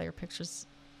have the player pictures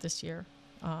this year.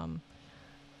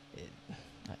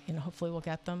 Hopefully we'll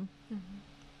get them.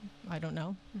 I don't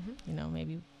know.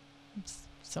 Maybe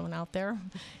someone out there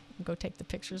can go take the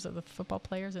pictures of the football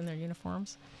players in their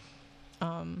uniforms.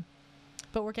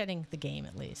 But we're getting the game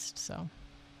at least. So.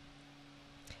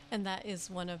 And that is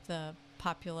one of the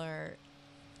popular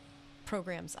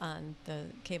programs on the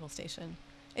cable station.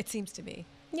 It seems to be.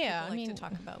 Yeah, People like to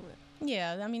talk about it.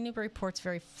 Yeah, Newburyport's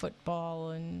very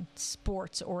football and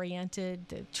sports oriented.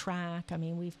 The track.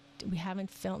 We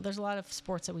haven't filmed. There's a lot of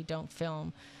sports that we don't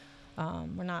film.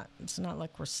 It's not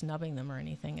like we're snubbing them or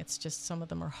anything. It's just some of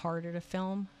them are harder to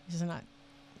film. It's not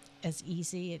as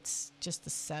easy. It's just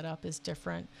the setup is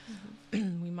different.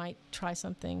 We might try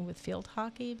something with field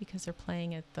hockey because they're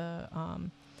playing at the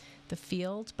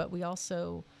field, but we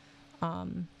also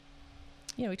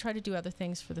we try to do other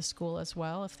things for the school as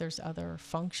well if there's other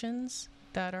functions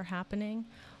that are happening.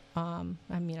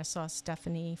 I saw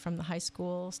Stephanie from the high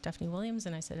school, Stephanie Williams,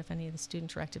 and I said if any of the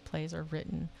student-directed plays are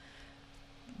written,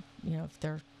 if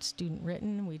they're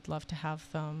student-written, we'd love to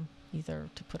have them either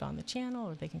to put on the channel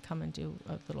or they can come and do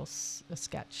a little a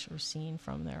sketch or scene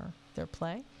from their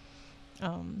play.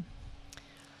 And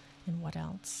what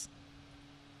else?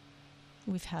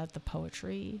 We've had the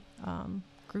poetry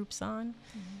groups on.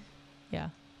 Mm-hmm. Yeah.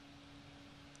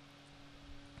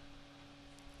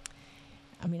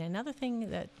 Another thing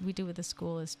that we do with the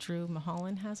school is Drew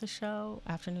Mulholland has a show,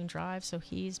 Afternoon Drive, so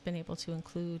he's been able to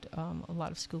include a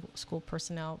lot of school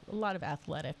personnel, a lot of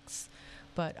athletics,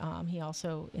 but he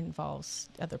also involves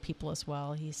other people as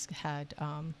well. He's had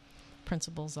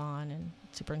principals on and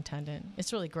superintendent.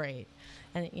 It's really great.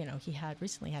 And, he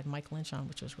recently had Mike Lynch on,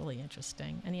 which was really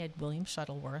interesting. And he had William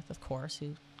Shuttleworth, of course,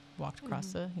 who walked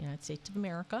across the United States of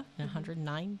America in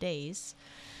 109 days.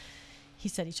 He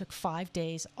said he took 5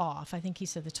 days off. I think he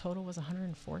said the total was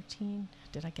 114.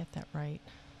 Did I get that right?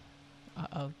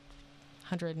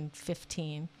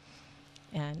 115.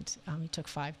 And he took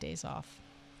 5 days off,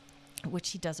 which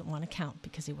he doesn't want to count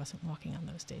because he wasn't walking on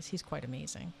those days. He's quite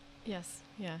amazing. Yes.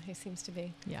 Yeah, he seems to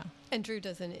be. Yeah. And Drew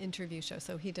does an interview show,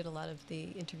 so he did a lot of the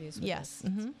interviews with the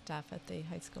staff at the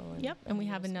high school. And we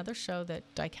have another show that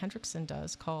Dyke Hendrickson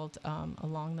does called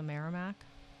Along the Merrimack,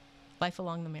 Life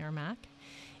Along the Merrimack.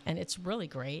 And it's really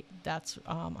great. That's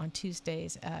on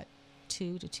Tuesdays at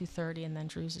 2 to 2:30, and then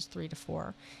Drew's is 3 to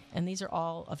 4. And these are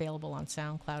all available on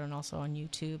SoundCloud and also on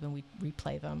YouTube, and we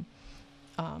replay them.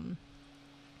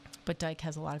 But Dyke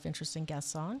has a lot of interesting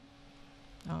guests on.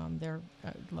 They're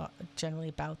generally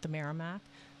about the Merrimack.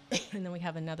 And then we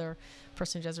have another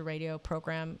person who does a radio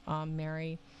program,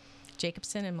 Mary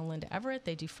Jacobson and Melinda Everett.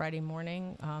 They do Friday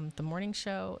morning, the morning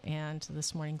show, and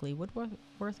this morning Glee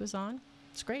Woodworth was on.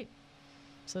 It's great.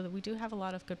 So that we do have a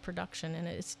lot of good production, and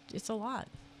it's a lot.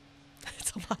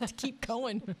 It's a lot to keep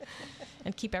going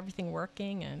and keep everything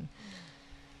working.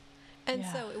 And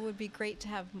so it would be great to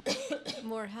have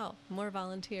more help, more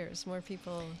volunteers, more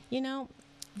people.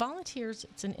 Volunteers,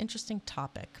 it's an interesting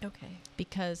topic. Okay.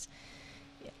 Because,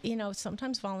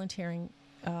 sometimes volunteering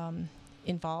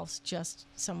involves just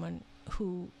someone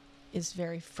who is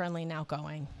very friendly and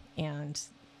outgoing, and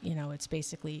it's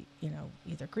basically,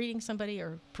 either greeting somebody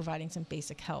or providing some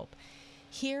basic help.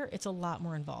 Here, it's a lot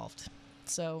more involved.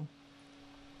 So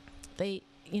they,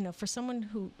 for someone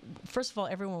who, first of all,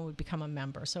 everyone would become a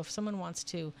member. So if someone wants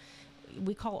to,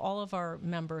 we call all of our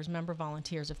members member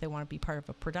volunteers if they want to be part of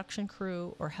a production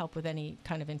crew or help with any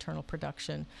kind of internal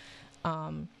production.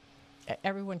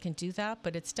 Everyone can do that,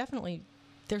 but it's definitely,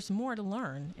 there's more to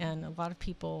learn. And a lot of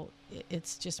people,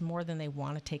 it's just more than they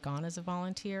want to take on as a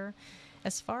volunteer.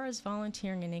 As far as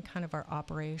volunteering in any kind of our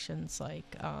operations,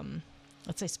 like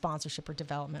let's say sponsorship or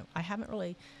development, I haven't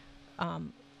really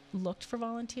looked for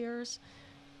volunteers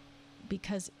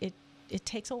because it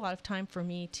takes a lot of time for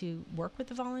me to work with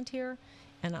the volunteer,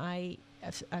 and I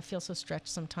feel so stretched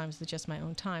sometimes with just my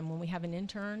own time. When we have an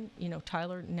intern,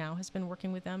 Tyler now has been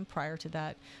working with them. Prior to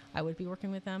that, I would be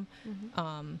working with them.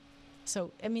 Mm-hmm.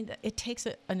 So, it takes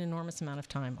an enormous amount of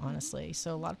time, honestly. Mm-hmm.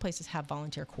 So a lot of places have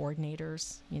volunteer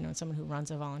coordinators, and someone who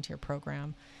runs a volunteer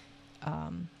program.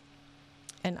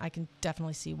 And I can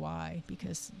definitely see why,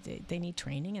 because they need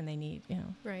training and they need,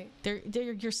 right.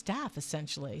 They're your staff,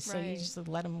 essentially. So you just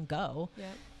let them go.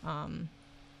 Yep.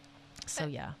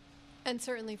 Yeah. And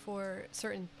certainly for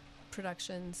certain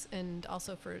productions and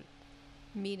also for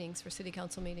meetings, for city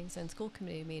council meetings and school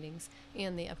committee meetings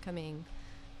and the upcoming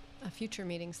future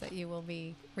meetings that you will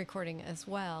be recording as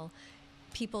well,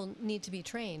 people need to be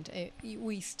trained.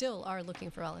 We still are looking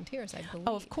for volunteers, I believe.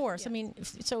 Oh, of course.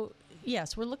 Yes.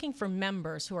 Yes, we're looking for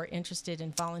members who are interested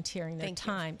in volunteering their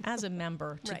time as a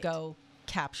member to go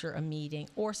capture a meeting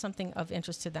or something of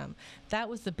interest to them. That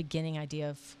was the beginning idea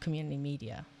of community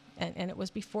media. And it was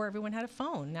before everyone had a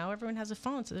phone. Now everyone has a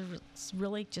phone, so there's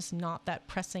really just not that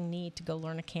pressing need to go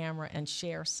learn a camera and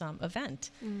share some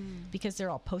event because they're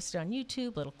all posted on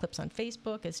YouTube, little clips on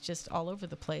Facebook. It's just all over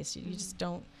the place. You just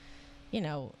don't,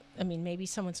 maybe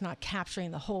someone's not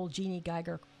capturing the whole Jeannie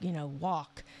Geiger,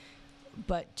 walk,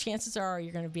 but chances are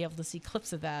you're going to be able to see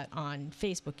clips of that on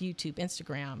Facebook, YouTube,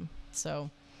 Instagram,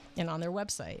 and on their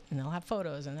website. And they'll have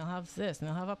photos, and they'll have this, and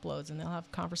they'll have uploads, and they'll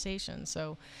have conversations.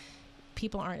 So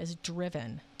people aren't as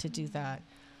driven to do that.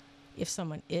 If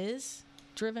someone is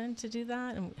driven to do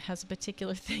that and has a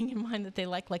particular thing in mind that they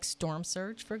like Storm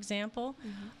Surge, for example,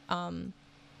 the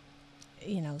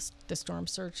Storm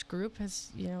Surge group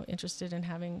is, interested in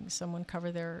having someone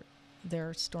cover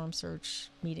their Storm Surge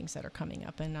meetings that are coming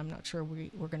up. And I'm not sure we're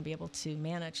going to be able to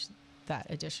manage that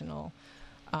additional,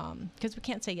 because we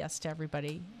can't say yes to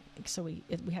everybody. So we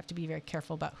have to be very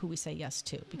careful about who we say yes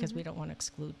to, because we don't want to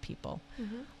exclude people.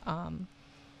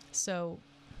 So,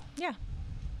 yeah,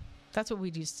 that's what we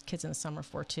use kids in the summer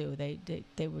for too.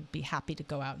 They would be happy to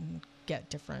go out and get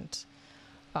different.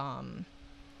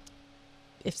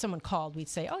 If someone called, we'd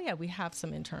say, oh yeah, we have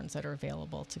some interns that are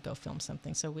available to go film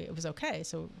something. So it was okay.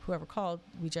 So whoever called,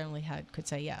 we generally could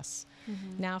say yes.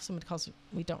 Now if someone calls,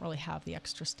 we don't really have the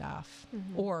extra staff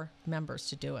or members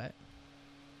to do it.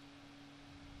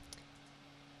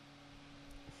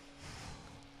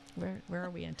 Where are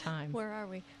we in time? Where are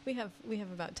we? We have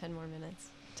about 10 more minutes,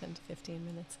 10 to 15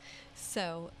 minutes.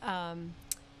 So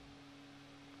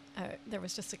there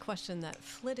was just a question that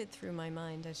flitted through my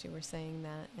mind as you were saying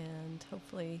that, and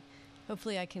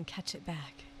hopefully I can catch it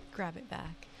back, grab it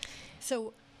back.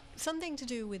 So something to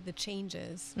do with the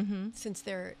changes, since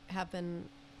there have been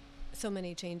so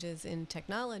many changes in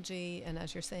technology, and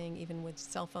as you're saying, even with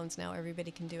cell phones now,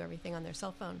 everybody can do everything on their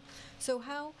cell phone. So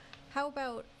how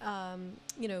about,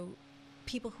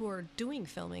 people who are doing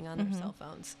filming on their cell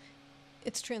phones?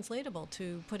 It's translatable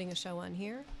to putting a show on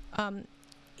here?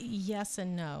 Yes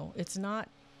and no. It's not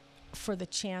for the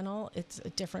channel. It's a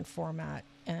different format,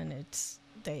 and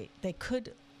they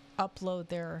could upload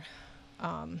their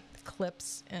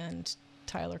clips, and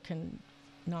Tyler can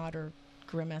nod or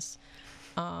grimace.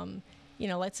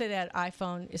 Let's say that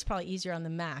iPhone is probably easier on the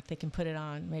Mac. They can put it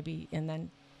on maybe, and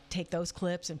then take those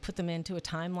clips and put them into a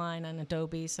timeline on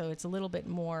Adobe. So it's a little bit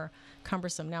more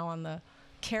cumbersome. Now on the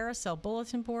carousel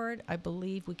bulletin board, I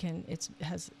believe we can. It's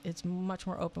much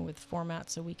more open with format,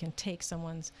 so we can take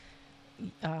someone's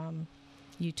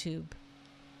YouTube.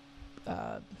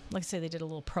 Like I say, they did a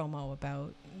little promo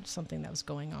about something that was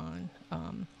going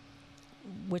on,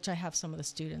 which I have some of the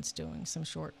students doing some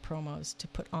short promos to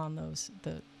put on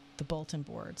the bulletin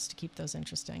boards to keep those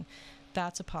interesting.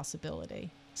 That's a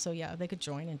possibility. So yeah, they could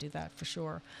join and do that for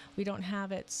sure. We don't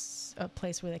have a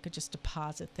place where they could just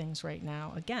deposit things right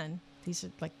now. Again, these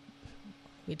are like,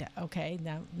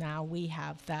 now we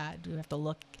have that. We have to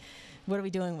look, what are we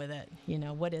doing with it?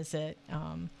 What is it?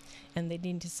 And they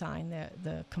need to sign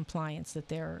the compliance that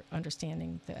they're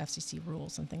understanding the FCC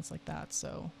rules and things like that.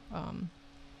 So,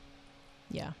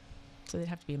 yeah, so they'd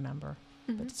have to be a member,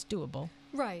 but it's doable.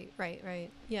 Right.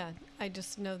 Yeah, I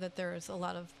just know that there's a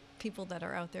lot of people that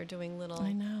are out there doing little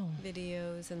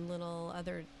videos and little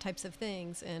other types of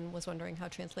things, and was wondering how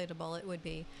translatable it would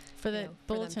be for the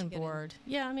bulletin board.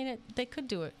 Yeah, I mean, they could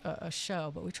do a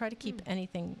show, but we try to keep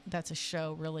anything that's a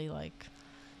show really, like,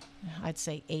 I'd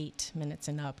say 8 minutes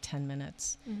and up, 10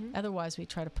 minutes. Otherwise, we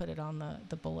try to put it on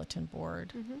the bulletin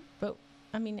board. But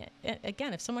I mean,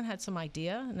 again, if someone had some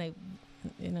idea and it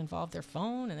involved their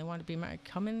phone and they wanted to be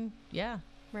come in, yeah.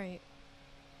 Right.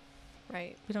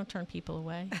 We don't turn people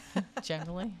away,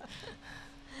 generally.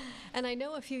 And I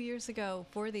know a few years ago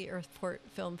for the Earthport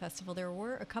Film Festival, there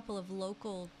were a couple of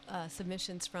local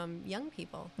submissions from young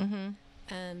people.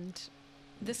 And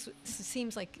this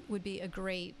seems like would be a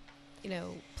great,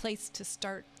 place to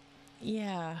start.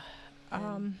 Yeah.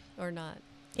 Or not.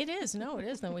 It is. No, it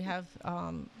is. No, we have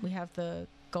the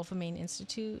Gulf of Maine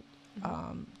Institute.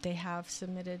 They have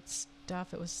submitted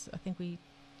stuff. I think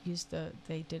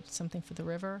they did something for the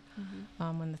river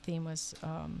when the theme was,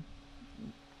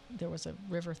 there was a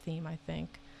river theme, I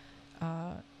think.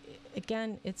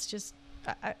 Again, it's just,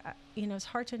 it's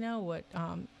hard to know what,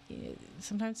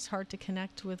 sometimes it's hard to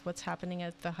connect with what's happening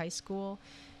at the high school.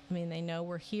 I mean, they know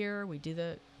we're here. Will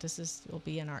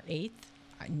be in our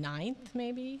 9th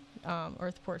maybe,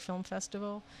 Earthport Film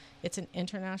Festival. It's an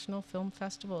international film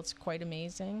festival. It's quite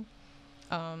amazing.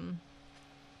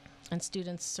 And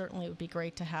students, certainly it would be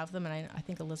great to have them. And I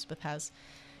think Elizabeth has,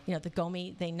 the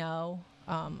GOMI, they know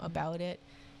about it.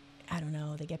 I don't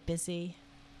know, they get busy.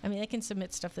 I mean, they can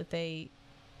submit stuff that they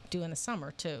do in the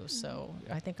summer too. So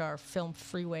I think our Film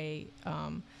Freeway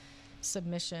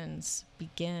submissions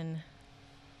begin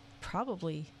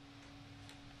probably,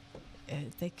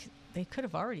 they could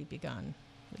have already begun.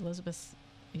 Elizabeth's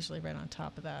usually right on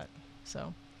top of that.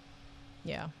 So,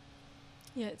 yeah.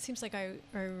 Yeah, it seems like I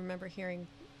remember hearing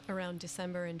around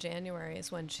December and January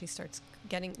is when she starts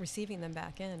receiving them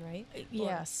back in, right?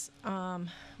 Yes.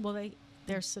 Well,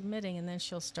 they're submitting, and then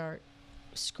she'll start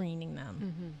screening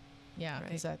them. Yeah,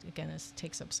 because that, again,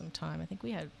 takes up some time. I think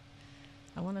we had,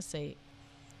 I want to say,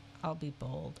 I'll be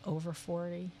bold, over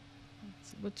 40,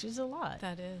 which is a lot.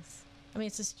 That is. I mean,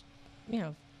 it's just,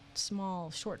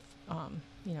 small, short,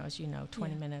 as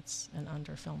 20 minutes and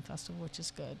under film festival, which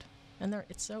is good. And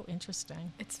it's so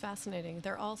interesting. It's fascinating.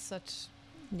 They're all such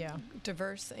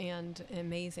diverse and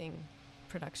amazing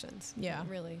productions. Yeah.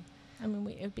 Really. I mean,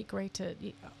 it'd be great to,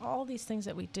 all these things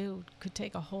that we do could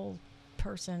take a whole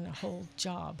person, a whole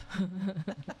job.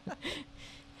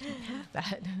 Have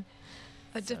that.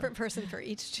 A different person for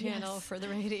each channel, Yes. for the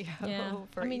radio. Yeah.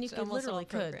 For I mean, you each, could almost all literally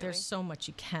could. programming. There's so much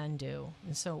you can do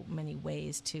and so many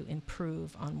ways to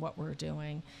improve on what we're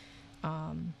doing.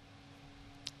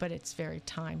 But it's very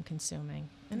time consuming,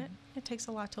 and it takes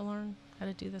a lot to learn how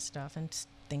to do this stuff. And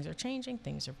things are changing,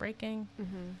 things are breaking.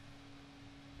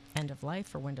 End of life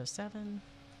for Windows 7.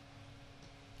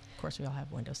 Of course, we all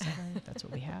have Windows 7. That's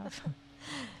what we have.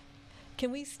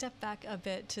 Can we step back a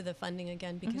bit to the funding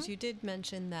again? Because you did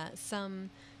mention that some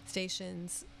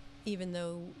stations, even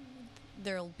though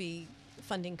there'll be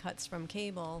funding cuts from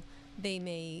cable, they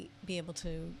may be able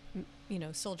to,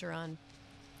 soldier on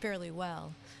fairly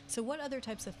well. So what other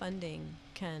types of funding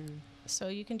can... So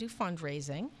you can do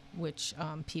fundraising, which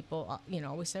people,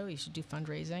 always say, you should do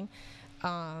fundraising.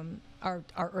 Our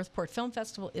Earthport Film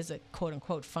Festival is a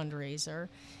quote-unquote fundraiser.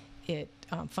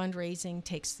 Fundraising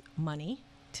takes money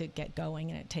to get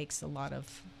going, and it takes a lot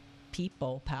of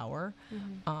people power.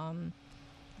 And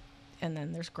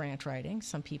then there's grant writing.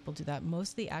 Some people do that.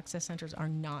 Most of the access centers are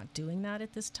not doing that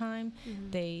at this time.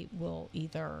 They will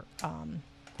either,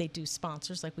 they do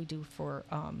sponsors like we do for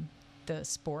the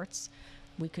sports.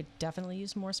 We could definitely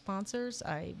use more sponsors.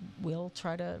 I will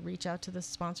try to reach out to the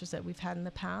sponsors that we've had in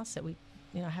the past that we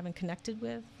haven't connected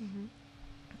with.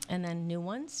 And then new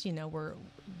ones,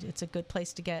 it's a good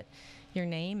place to get your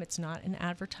name. It's not an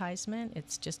advertisement.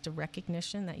 It's just a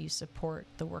recognition that you support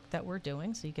the work that we're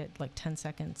doing. So you get like 10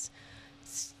 seconds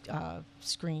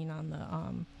screen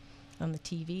on the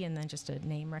TV, and then just a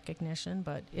name recognition.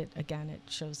 But it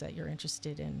shows that you're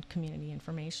interested in community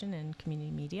information and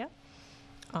community media.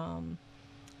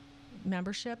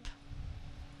 Membership.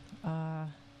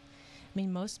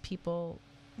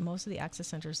 Most of the access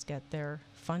centers get their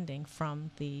funding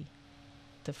from the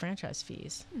franchise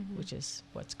fees, which is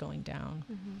what's going down.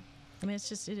 I mean,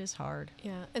 it is hard.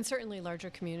 Yeah, and certainly larger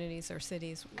communities or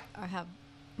cities have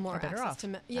more better access off.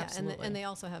 to and they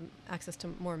also have access to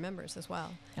more members as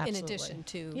well. Absolutely. In addition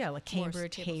to like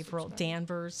Cambridge, Haverhill,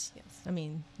 Danvers. Yes. I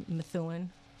mean,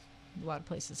 Methuen. A lot of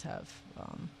places have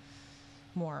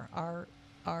more.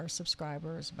 Our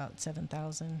subscribers about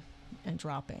 7,000 and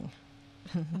dropping.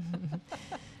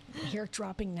 Here,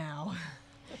 dropping now.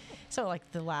 So like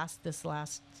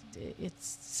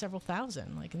it's several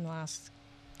thousand. Like in the last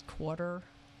quarter,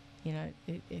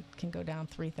 it can go down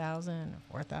 3,000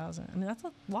 or 4,000. I mean, that's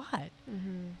a lot.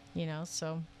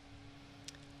 So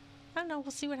I don't know.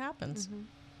 We'll see what happens.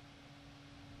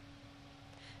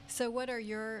 So what are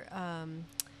your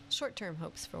short-term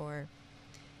hopes for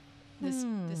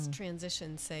this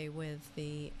transition, say, with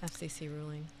the FCC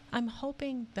ruling? I'm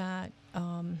hoping that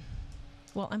Comcast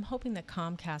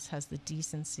has the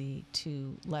decency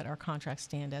to let our contract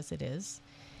stand as it is,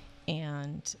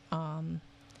 and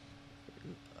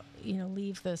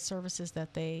leave the services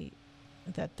that they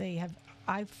have,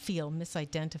 I feel,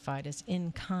 misidentified as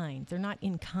in kind. They're not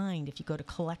in kind if you go to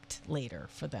collect later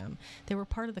for them. They were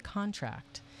part of the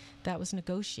contract that was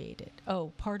negotiated.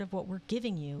 Oh, part of what we're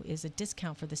giving you is a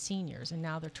discount for the seniors, and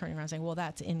now they're turning around saying, well,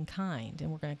 that's in kind,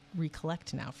 and we're going to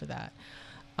recollect now for that.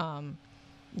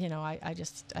 I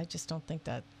just don't think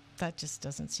that just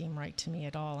doesn't seem right to me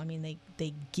at all. I mean,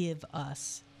 they give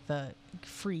us the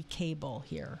free cable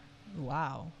here.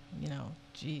 Wow.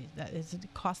 Gee,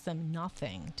 it costs them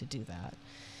nothing to do that.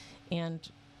 And,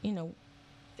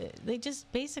 they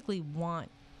just basically want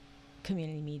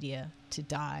community media to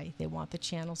die. They want the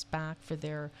channels back for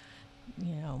their,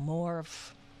 more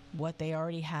of what they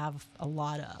already have a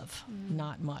lot of,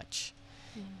 not much.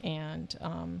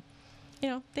 And,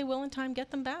 they will in time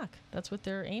get them back. That's what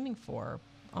they're aiming for.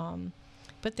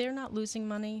 But they're not losing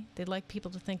money. They'd like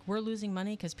people to think we're losing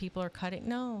money because people are cutting.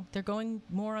 No, they're going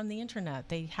more on the internet.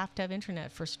 They have to have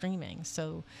internet for streaming,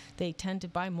 so they tend to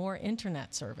buy more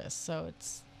internet service. So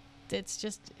it's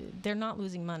just, they're not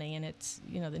losing money, and it's,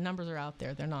 the numbers are out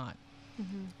there. They're not.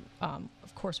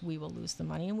 Of course, we will lose the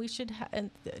money, and we should. And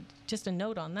just a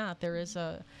note on that: there is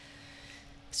a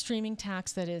streaming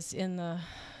tax that is in the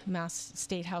Mass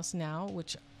State House now,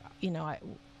 which,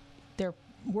 they're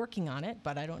working on it,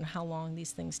 but I don't know how long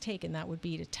these things take, and that would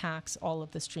be to tax all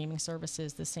of the streaming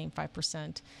services the same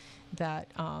 5% that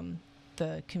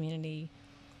the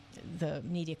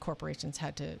media corporations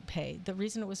had to pay. The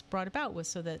reason it was brought about was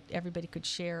so that everybody could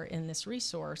share in this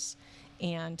resource,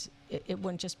 and it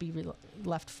wouldn't just be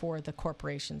left for the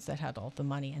corporations that had all the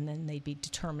money, and then they'd be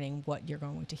determining what you're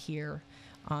going to hear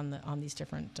on these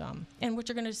different and what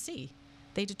you're going to see.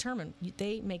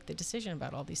 they make the decision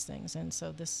about all these things. And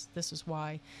so this is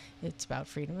why it's about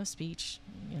freedom of speech,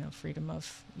 freedom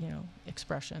of,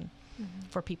 expression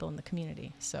for people in the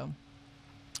community. So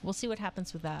we'll see what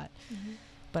happens with that.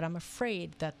 But I'm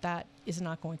afraid that is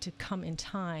not going to come in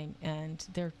time, and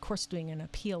they're, of course, doing an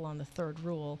appeal on the third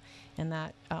rule, and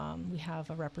that we have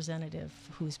a representative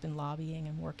who's been lobbying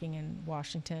and working in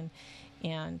Washington,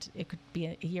 and it could be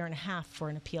a year and a half for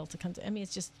an appeal to come to. I mean,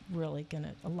 it's just really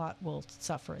a lot will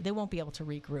suffer. They won't be able to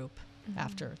regroup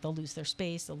after. They'll lose their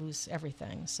space, they'll lose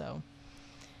everything. So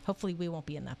hopefully we won't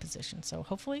be in that position. So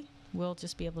hopefully we'll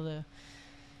just be able to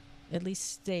at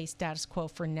least stay status quo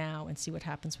for now and see what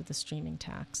happens with the streaming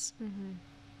tax.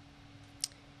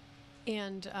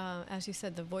 And as you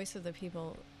said, the voice of the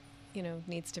people,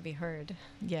 needs to be heard.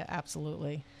 Yeah,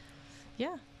 absolutely.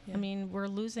 Yeah. I mean, we're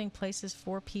losing places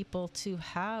for people to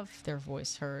have their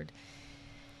voice heard.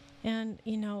 And,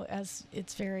 as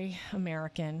it's very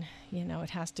American, it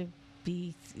has to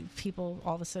be, people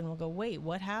all of a sudden will go, wait,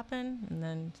 what happened?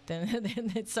 And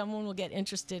then someone will get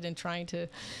interested in trying to,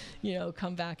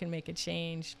 come back and make a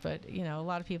change. But, a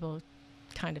lot of people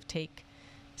kind of take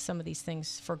some of these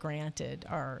things for granted,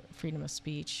 our freedom of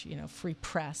speech, free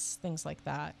press, things like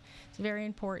that. It's very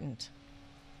important.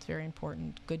 It's very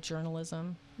important. Good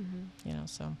journalism,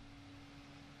 so.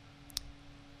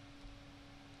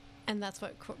 And that's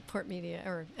what Port Media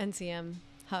or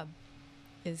NCMHUB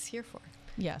is here for.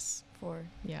 Yes.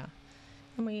 Yeah.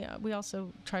 And we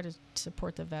also try to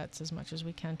support the vets as much as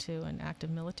we can too, and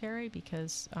active military,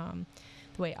 because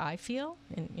the way I feel,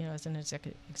 and as an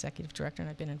executive director, and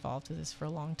I've been involved with this for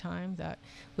a long time, that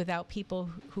without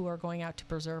people who are going out to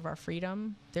preserve our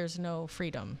freedom, there's no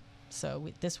freedom. So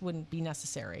this wouldn't be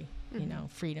necessary,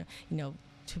 freedom,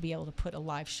 to be able to put a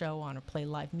live show on or play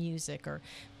live music or,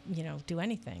 do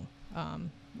anything.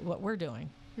 What we're doing,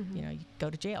 you go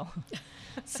to jail.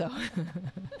 So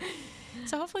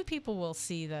hopefully people will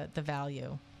see the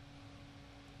value.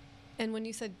 And when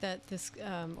you said that this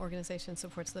organization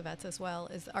supports the vets as well,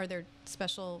 are there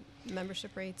special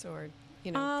membership rates or,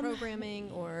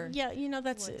 programming or? Yeah,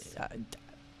 that's,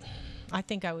 I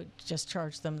think I would just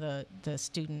charge them the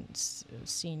students,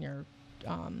 senior.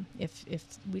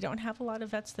 If we don't have a lot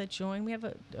of vets that join, we have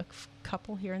a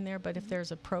couple here and there, but if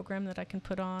there's a program that I can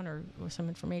put on or some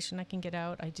information I can get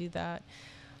out, I do that.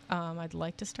 I'd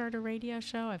like to start a radio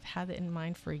show. I've had it in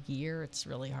mind for a year. It's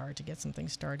really hard to get something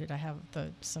started. I have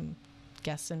some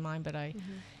guests in mind, but I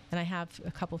have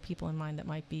a couple of people in mind that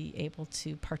might be able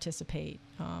to participate,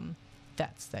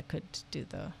 vets that could do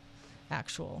the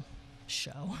actual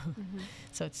show.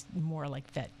 So it's more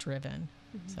like vet driven.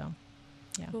 So,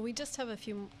 yeah. Well, we just have a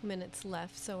few minutes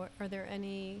left. So are there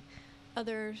any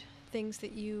other things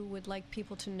that you would like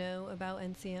people to know about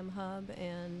NCMHUB?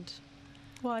 And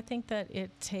well, I think that it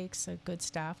takes a good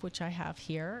staff, which I have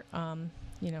here.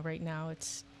 Right now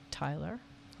it's Tyler,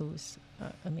 who's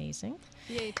amazing.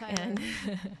 Yay, Tyler. And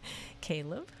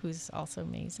Caleb, who's also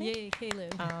amazing. Yay,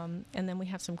 Caleb. And then we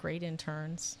have some great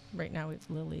interns. Right now we have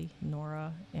Lily,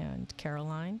 Nora, and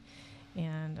Caroline.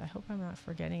 And I hope I'm not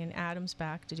forgetting. And Adam's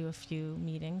back to do a few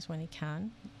meetings when he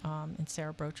can. And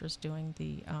Sarah Brocher's doing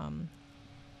the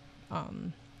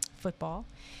football.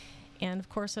 And, of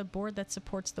course, a board that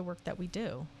supports the work that we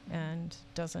do and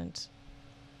doesn't,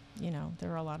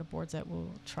 there are a lot of boards that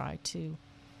will try to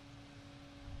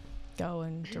go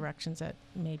in directions that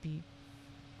maybe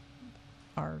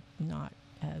are not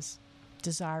as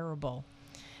desirable.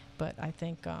 But I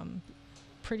think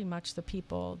pretty much the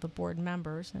people, the board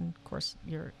members, and, of course,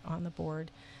 you're on the board,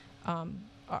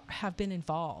 have been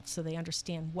involved, so they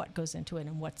understand what goes into it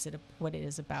and what it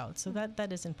is about. So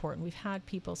that is important. We've had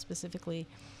people specifically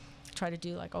try to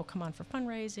do like, come on for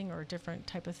fundraising or a different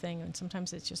type of thing, and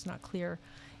sometimes it's just not clear.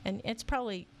 And it's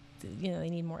probably, they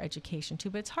need more education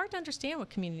too, but it's hard to understand what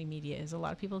community media is. A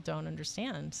lot of people don't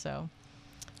understand. So,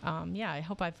 I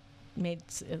hope I've made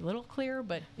it a little clearer,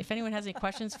 but if anyone has any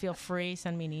questions, feel free,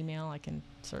 send me an email. I can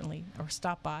certainly, or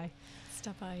stop by.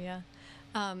 Yeah.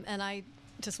 And I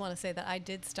just want to say that I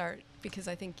did start because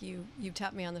I think you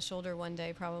tapped me on the shoulder one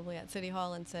day, probably at City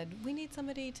Hall, and said, we need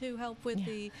somebody to help with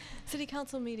the city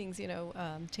council meetings,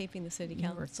 taping the city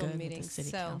council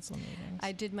meetings. Council meetings.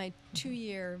 I did my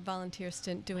 2-year volunteer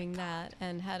stint doing that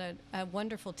and had a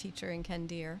wonderful teacher in Ken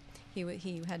Deere. He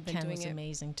had been Ken doing was it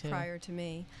amazing too. prior to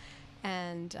me.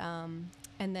 And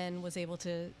then was able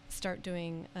to start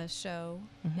doing a show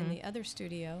in the other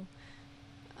studio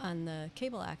on the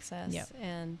cable access. Yep.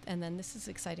 And then this is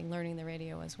exciting, learning the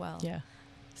radio as well. Yeah.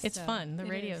 It's fun. The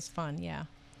radio is fun, yeah.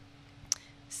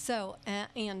 So,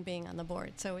 and being on the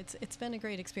board. So it's been a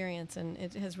great experience, and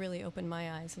it has really opened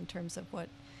my eyes in terms of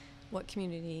what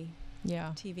community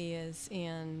Yeah. TV is.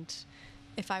 And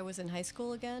if I was in high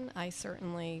school again, I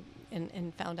certainly,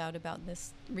 and found out about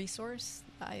this resource,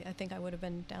 I think I would have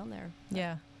been down there.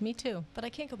 Yeah, me too. But I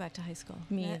can't go back to high school.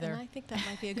 Me either. And I think that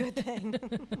might be a good thing.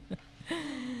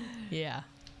 Yeah.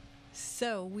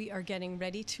 So we are getting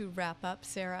ready to wrap up.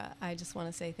 Sarah, I just want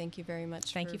to say thank you very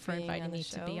much. Thank you for being inviting on the me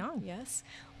show. to be on. Yes.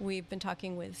 We've been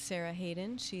talking with Sarah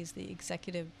Hayden. She's the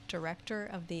Executive Director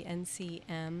of the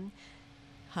NCMHUB,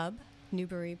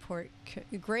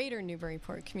 Greater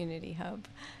Newburyport Community Hub.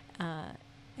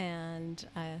 And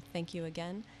thank you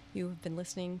again. You have been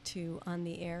listening to On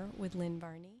the Air with Lynn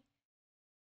Varney.